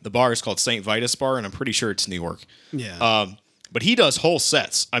the bar is called St. Vitus Bar, and I'm pretty sure it's New York. Yeah. But he does whole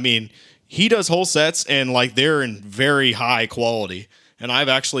sets. I mean, he does whole sets, and like they're in very high quality. And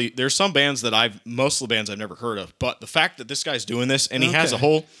there's some bands that most of the bands I've never heard of, but the fact that this guy's doing this and he has a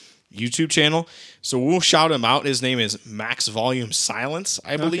whole YouTube channel, so we'll shout him out. His name is Max Volume Silence,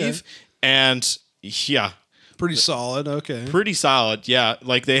 I believe, and yeah, Pretty solid. Okay. pretty solid. Yeah,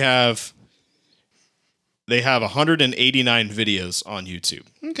 like they have 189 videos on YouTube.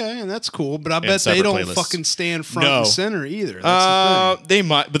 Okay, and that's cool, but I bet they separate don't playlists. fucking stand front and center either. That's the thing. They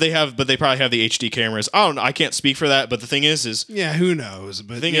might, but they probably have the HD cameras. I don't know. I can't speak for that, but the thing is Yeah, who knows?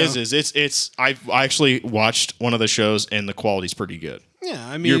 But the thing is it's I actually watched one of the shows and the quality's pretty good. yeah,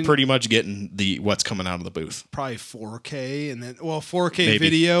 I mean, You're pretty much getting what's coming out of the booth. probably 4K and then 4K Maybe.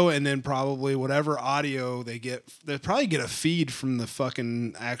 video and then probably whatever audio they get. They probably get a feed from the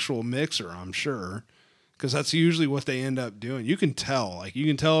fucking actual mixer, I'm sure. Because that's usually what they end up doing. You can tell. Like, you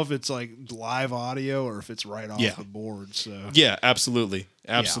can tell if it's like live audio or if it's right off the board. So Yeah, absolutely.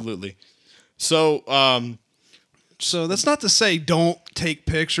 Absolutely. So, So that's not to say don't take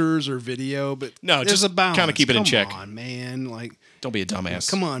pictures or video, but No, there's just a balance. kinda keep it in check. Come on, man. Like, don't be a dumbass.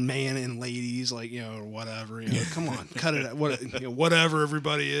 come on, man and ladies, like, or whatever. Come on, cut it out. Whatever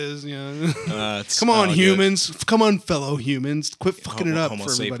everybody is, Come on, good. humans. Come on, fellow humans. Quit fucking it up Homo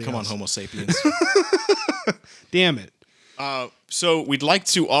for everybody Come on, else. Homo sapiens. Damn it. So we'd like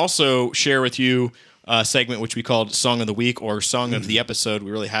to also share with you a segment which we called Song of the Week or Song of the Episode.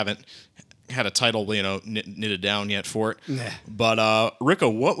 We really haven't had a title, knitted down yet for it. Nah. But Rico,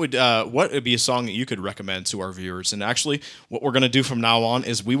 what would be a song that you could recommend to our viewers? And actually, what we're going to do from now on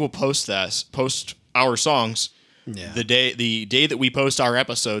is we will post our songs the day that we post our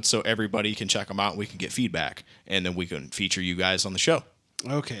episodes, so everybody can check them out and we can get feedback, and then we can feature you guys on the show.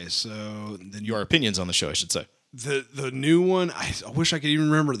 Okay, so Your opinions on the show, I should say. the new one, I wish I could even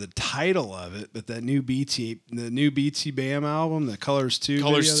remember the title of it, but the new BT Bam album, the Colors 2.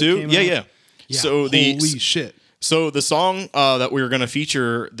 Colors video 2? that came out. Yeah. So holy shit. So the song that we're going to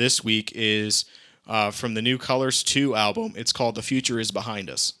feature this week is from the new Colors 2 album. It's called The Future Is Behind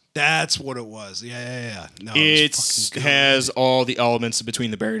Us. That's what it was. Yeah. No, It was fucking good. has all the elements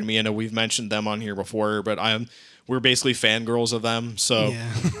between the Barry and me. I know we've mentioned them on here before, but we're basically fangirls of them. So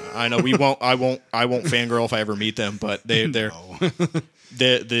Yeah. I know I won't fangirl if I ever meet them, but they're No.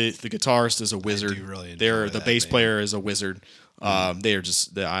 the guitarist is a wizard. really enjoy They're the that bass band. player is a wizard. They are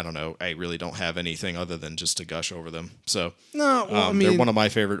just I don't know. I really don't have anything other than just to gush over them. So No, well, I mean, they're one of my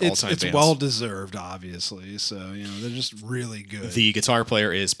favorite all time it's bands. well deserved, obviously. So they're just really good. The guitar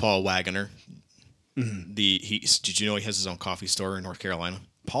player is Paul Wagner. Mm-hmm. Did you know he has his own coffee store in North Carolina?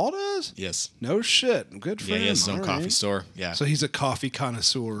 Paul does? Yes. No shit. Good for Yeah, him. he has his own All coffee right. store. Yeah. So he's a coffee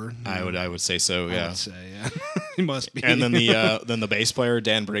connoisseur. I would say so. I Yeah. would say, yeah. He must be. And then the bass player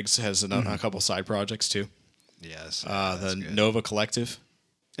Dan Briggs has a couple side projects too. yes. The that's good. Nova Collective,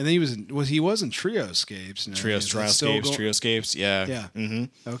 And then he was in Trioscapes. Trioscapes. Yeah. Yeah.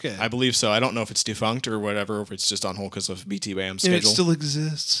 Mm-hmm. Okay. I believe so. I don't know if it's defunct or whatever, or if it's just on hold because of BT Bam's and schedule. it still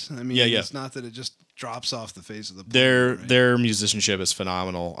exists. I mean, Yeah. it's not that it just drops off the face of the planet, right? Their musicianship is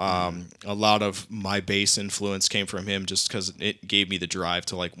phenomenal. A lot of my bass influence came from him, just because it gave me the drive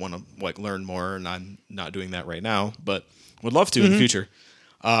to want to learn more, and I'm not doing that right now, but would love to in the future.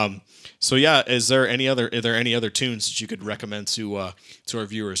 So yeah, are there any other tunes that you could recommend to our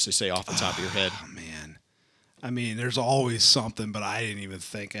viewers to say off the top of your head? Oh, man. I mean, there's always something, but I didn't even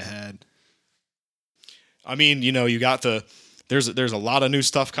think ahead. I mean, you got there's a lot of new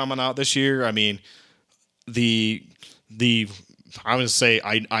stuff coming out this year. I mean, I'm gonna say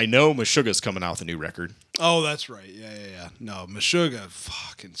I know Meshuggah's coming out with a new record. Oh, that's right. Yeah. No, Meshuggah,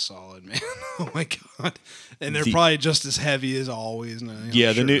 fucking solid, man. Oh my god, and they're probably just as heavy as always. No,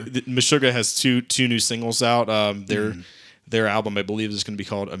 yeah, sure. The Meshuggah has two new singles out. Their album, I believe, is going to be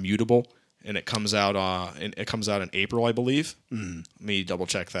called Immutable, and it comes out in April, I believe. Let me double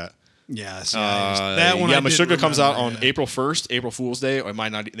check that. Yeah, that one. Yeah, Meshuggah comes out on April 1st, April Fool's Day. Or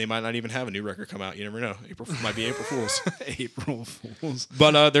they might not even have a new record come out. You never know. Might be April Fools. April Fools.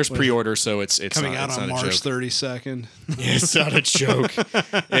 But there's pre-order, so it's coming out on March 32nd. It's not a joke.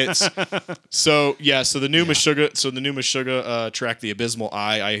 So the new Meshuggah track, The Abysmal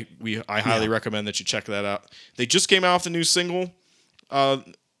Eye. I highly recommend that you check that out. They just came out with a new single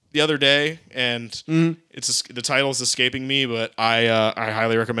the other day, and the title is escaping me, but I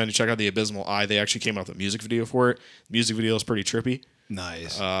highly recommend you check out The Abysmal Eye. They actually came out with a music video for it. The music video is pretty trippy.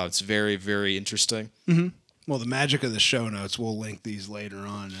 Nice. It's very, very interesting. Mm-hmm. Well, the magic of the show notes, we'll link these later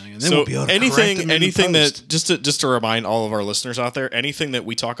on, and then so we'll be able to anything that just to remind all of our listeners out there, anything that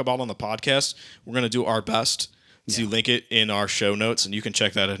we talk about on the podcast, we're going to do our best to link it in our show notes, and you can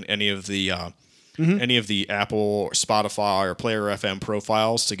check that in any of the Apple or Spotify or Player FM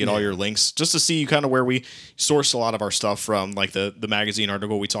profiles to get all your links, just to see kind of where we source a lot of our stuff from, like the magazine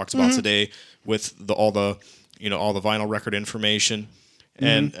article we talked about today with all the vinyl record information,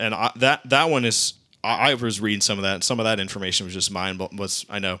 and that one is. I was reading some of that, and some of that information was just mind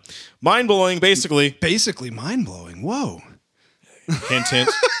blowing. Basically mind blowing. Whoa. Hint, hint.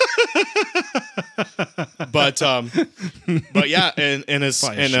 but yeah, and it's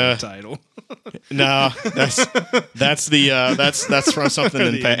title. No, that's from something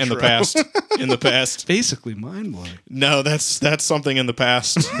in the past. In the past, basically mind blowing. No, that's something in the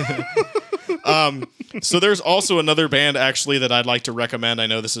past. So there's also another band actually that I'd like to recommend. I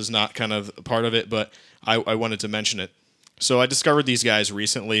know this is not kind of part of it, but I wanted to mention it. So I discovered these guys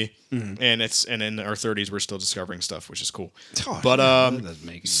recently, and in our 30s we're still discovering stuff, which is cool. Oh, but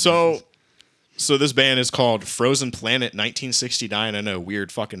so this band is called Frozen Planet 1969. I know,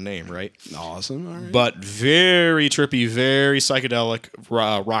 weird fucking name, right? Awesome. All right. But very trippy, very psychedelic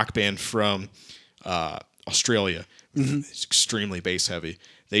rock band from Australia. It's extremely bass heavy.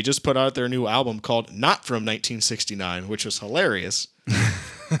 They just put out their new album called Not From 1969, which was hilarious.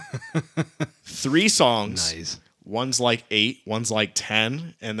 3 songs. Nice. One's like 8, one's like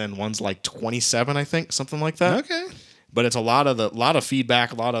 10, and then one's like 27, I think, something like that. Okay. But it's a lot of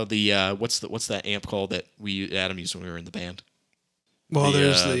feedback, a lot of the what's that amp called that Adam used when we were in the band? Well,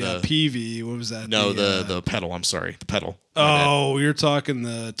 there's the PV. What was that? No, the pedal. I'm sorry, the pedal. Oh, you're talking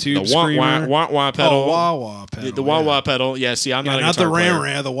the tube the wah wah pedal. Oh, wah wah pedal. The wah wah pedal. Yeah. See, I'm not a not guitar the player.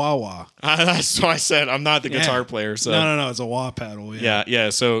 ram, the wah wah. That's what I said. I'm not the guitar player. So no, it's a wah pedal. Yeah.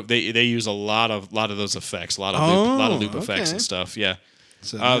 So they use a lot of those effects, a lot of loop effects and stuff. Yeah.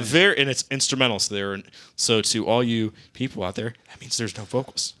 So and it's instrumental. So to all you people out there, that means there's no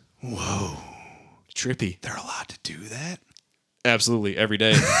vocals. Whoa, trippy. They're allowed to do that? Absolutely, every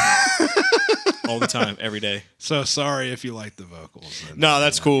day. All the time, every day. So sorry if you like the vocals. No,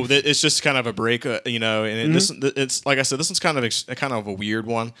 that's cool. It's just kind of a break, and it's like I said, this one's kind of a weird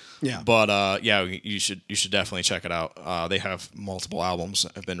one. Yeah. But you should definitely check it out. They have multiple albums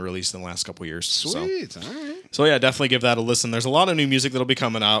that have been released in the last couple of years. Sweet. All right. So yeah, definitely give that a listen. There's a lot of new music that'll be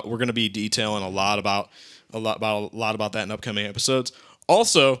coming out. We're going to be detailing a lot about that in upcoming episodes.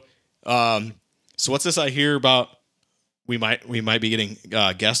 Also, so what's this I hear about? We might be getting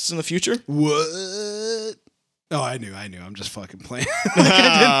guests in the future. What? Oh, I knew. I'm just fucking playing.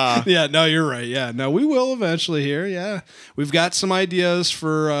 Yeah, no, you're right. Yeah, no, we will eventually here. Yeah, we've got some ideas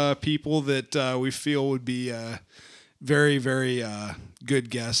for people that we feel would be very, very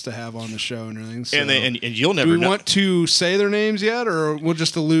good guests to have on the show and everything. So, and you'll never. Do we know. Want to say their names yet, or we'll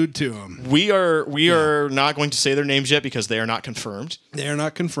just allude to them? We are not going to say their names yet because they are not confirmed. They are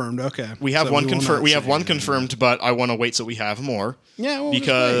not confirmed. Okay. We have one confirmed. We have one confirmed, but I want to wait so we have more. Yeah,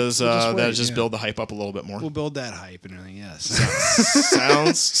 because that'll just build the hype up a little bit more. We'll build that hype and everything. Yes.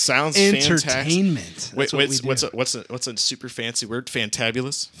 sounds entertainment. Wait, what's a super fancy word?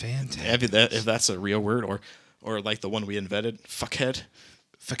 Fantabulous. Fantabulous. If that's a real word, or like the one we invented, fuckhead.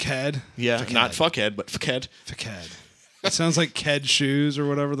 Fuckhead? Yeah, not fuckhead, but fuckhead. Fuckhead. It sounds like Ked shoes or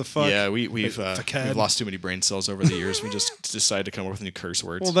whatever the fuck. Yeah, we've lost too many brain cells over the years. We just decided to come up with new curse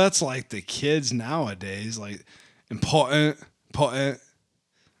words. Well, that's like the kids nowadays, like important. I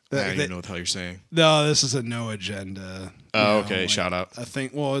don't even know what the hell you're saying. No, this is a no agenda. Oh, okay. Like, shout out. I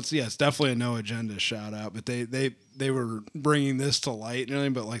think. Well, it's definitely a no agenda shout out. But they were bringing this to light and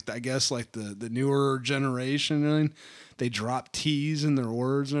everything. But like I guess like the newer generation and everything, they drop T's in their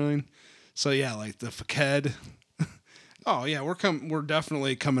words and everything. So yeah, like the fuckhead. Oh yeah, we're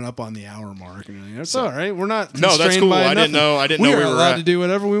definitely coming up on the hour mark, and that's all right. We're not No, that's constrained cool. by I didn't nothing. know. I didn't we know are we were allowed at. to do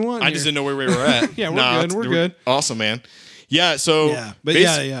whatever we want. I here. just didn't know where we were at. Yeah, we're Nah, good. We're good. Awesome, man. Yeah. So Yeah, but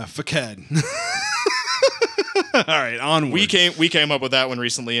yeah, Faked. All right, onward. we came up with that one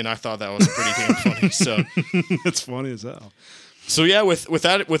recently, and I thought that was pretty damn funny. So It's funny as hell. So yeah, with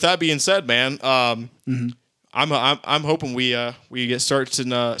that being said, man, I'm hoping we start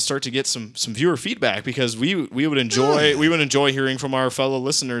to get some viewer feedback, because we would enjoy hearing from our fellow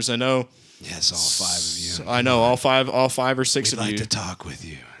listeners. I know. Yes, all 5 of you. I know all five or six We'd of like you. to talk with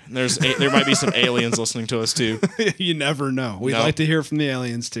you. There might be some aliens listening to us too. You never know. We'd No. like to hear from the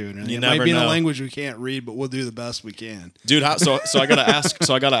aliens too. And You it never might be in a know. language we can't read, but we'll do the best we can. Dude, so I gotta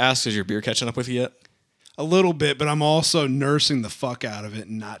ask, is your beer catching up with you yet? A little bit, but I'm also nursing the fuck out of it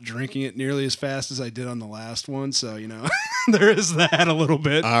and not drinking it nearly as fast as I did on the last one. So, there is that a little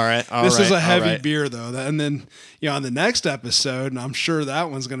bit. All right. This is a heavy beer, though. And then, on the next episode, and I'm sure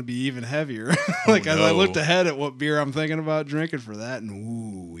that one's going to be even heavier. As I looked ahead at what beer I'm thinking about drinking for that, and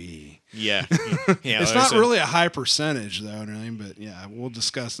ooh-wee. Yeah. It's not really a high percentage, though, but yeah, we'll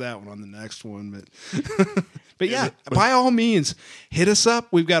discuss that one on the next one. But yeah, by all means, hit us up.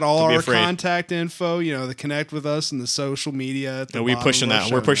 We've got all our contact info, the connect with us and the social media. We're pushing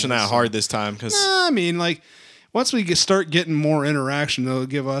that hard this time, because once we start getting more interaction, it'll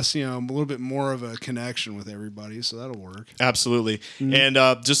give us, a little bit more of a connection with everybody. So that'll work. Absolutely. Mm-hmm. And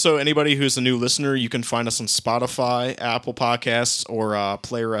just so anybody who's a new listener, you can find us on Spotify, Apple Podcasts, or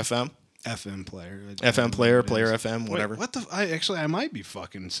Player FM. FM player, Player FM, whatever. Wait, I might be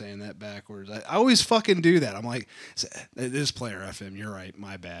fucking saying that backwards. I always fucking do that. I'm like, it is Player FM. You're right.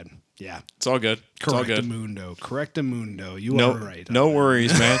 My bad. Yeah, it's all good. Correctamundo. You are right. No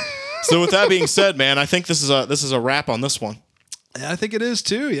worries, man. So with that being said, man, I think this is a wrap on this one. I think it is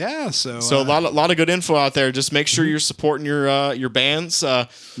too. Yeah. So a lot of good info out there. Just make sure you're supporting your bands.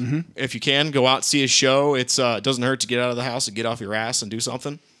 If you can, go out and see a show. It doesn't hurt to get out of the house and get off your ass and do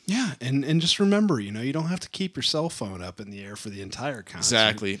something. Yeah, and just remember, you don't have to keep your cell phone up in the air for the entire concert.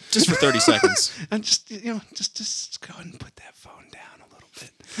 Exactly, just for 30 seconds. And just go ahead and put that phone down a little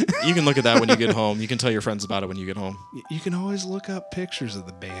bit. You can look at that when you get home. You can tell your friends about it when you get home. You can always look up pictures of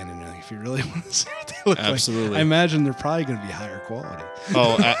the band, and if you really want to see what they look like. Absolutely. I imagine they're probably going to be higher quality.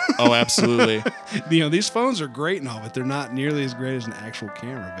 Oh, absolutely. These phones are great and all, but they're not nearly as great as an actual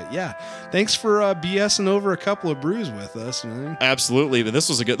camera. But yeah, thanks for BSing over a couple of brews with us. Absolutely, but this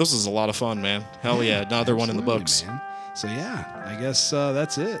was a lot of fun, man. Hell yeah, another one in the books. Man. So yeah, I guess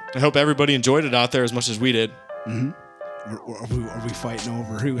that's it. I hope everybody enjoyed it out there as much as we did. Mm-hmm. Are we fighting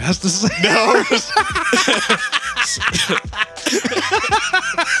over who has to say? No.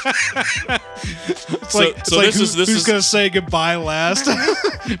 Who's going to say goodbye last?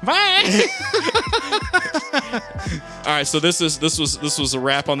 Bye. All right, so this was a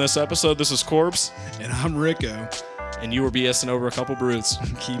wrap on this episode. This is Corbs, and I'm Rico, and you were BSing over a couple brews.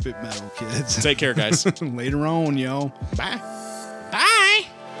 Keep it metal, kids. Take care, guys. Later on, yo. Bye. Bye.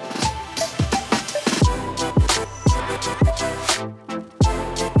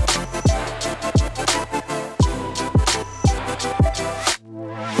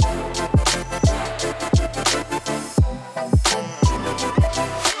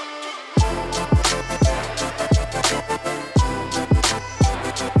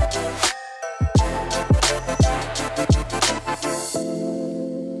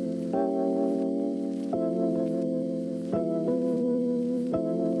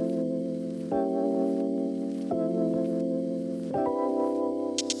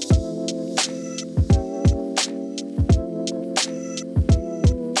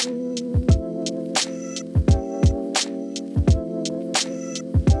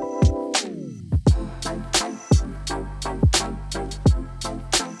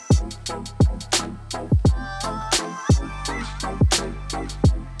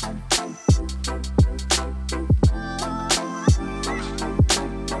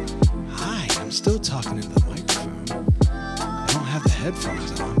 Still talking into the microphone. I don't have the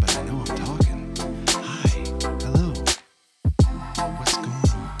headphones on, but I know I'm talking. Hi. Hello. What's going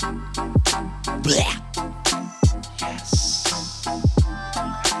on? Blah. Yes.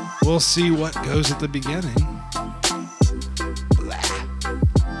 We'll see what goes at the beginning. Blah.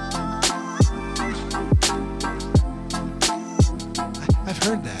 I've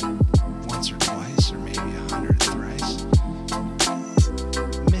heard that.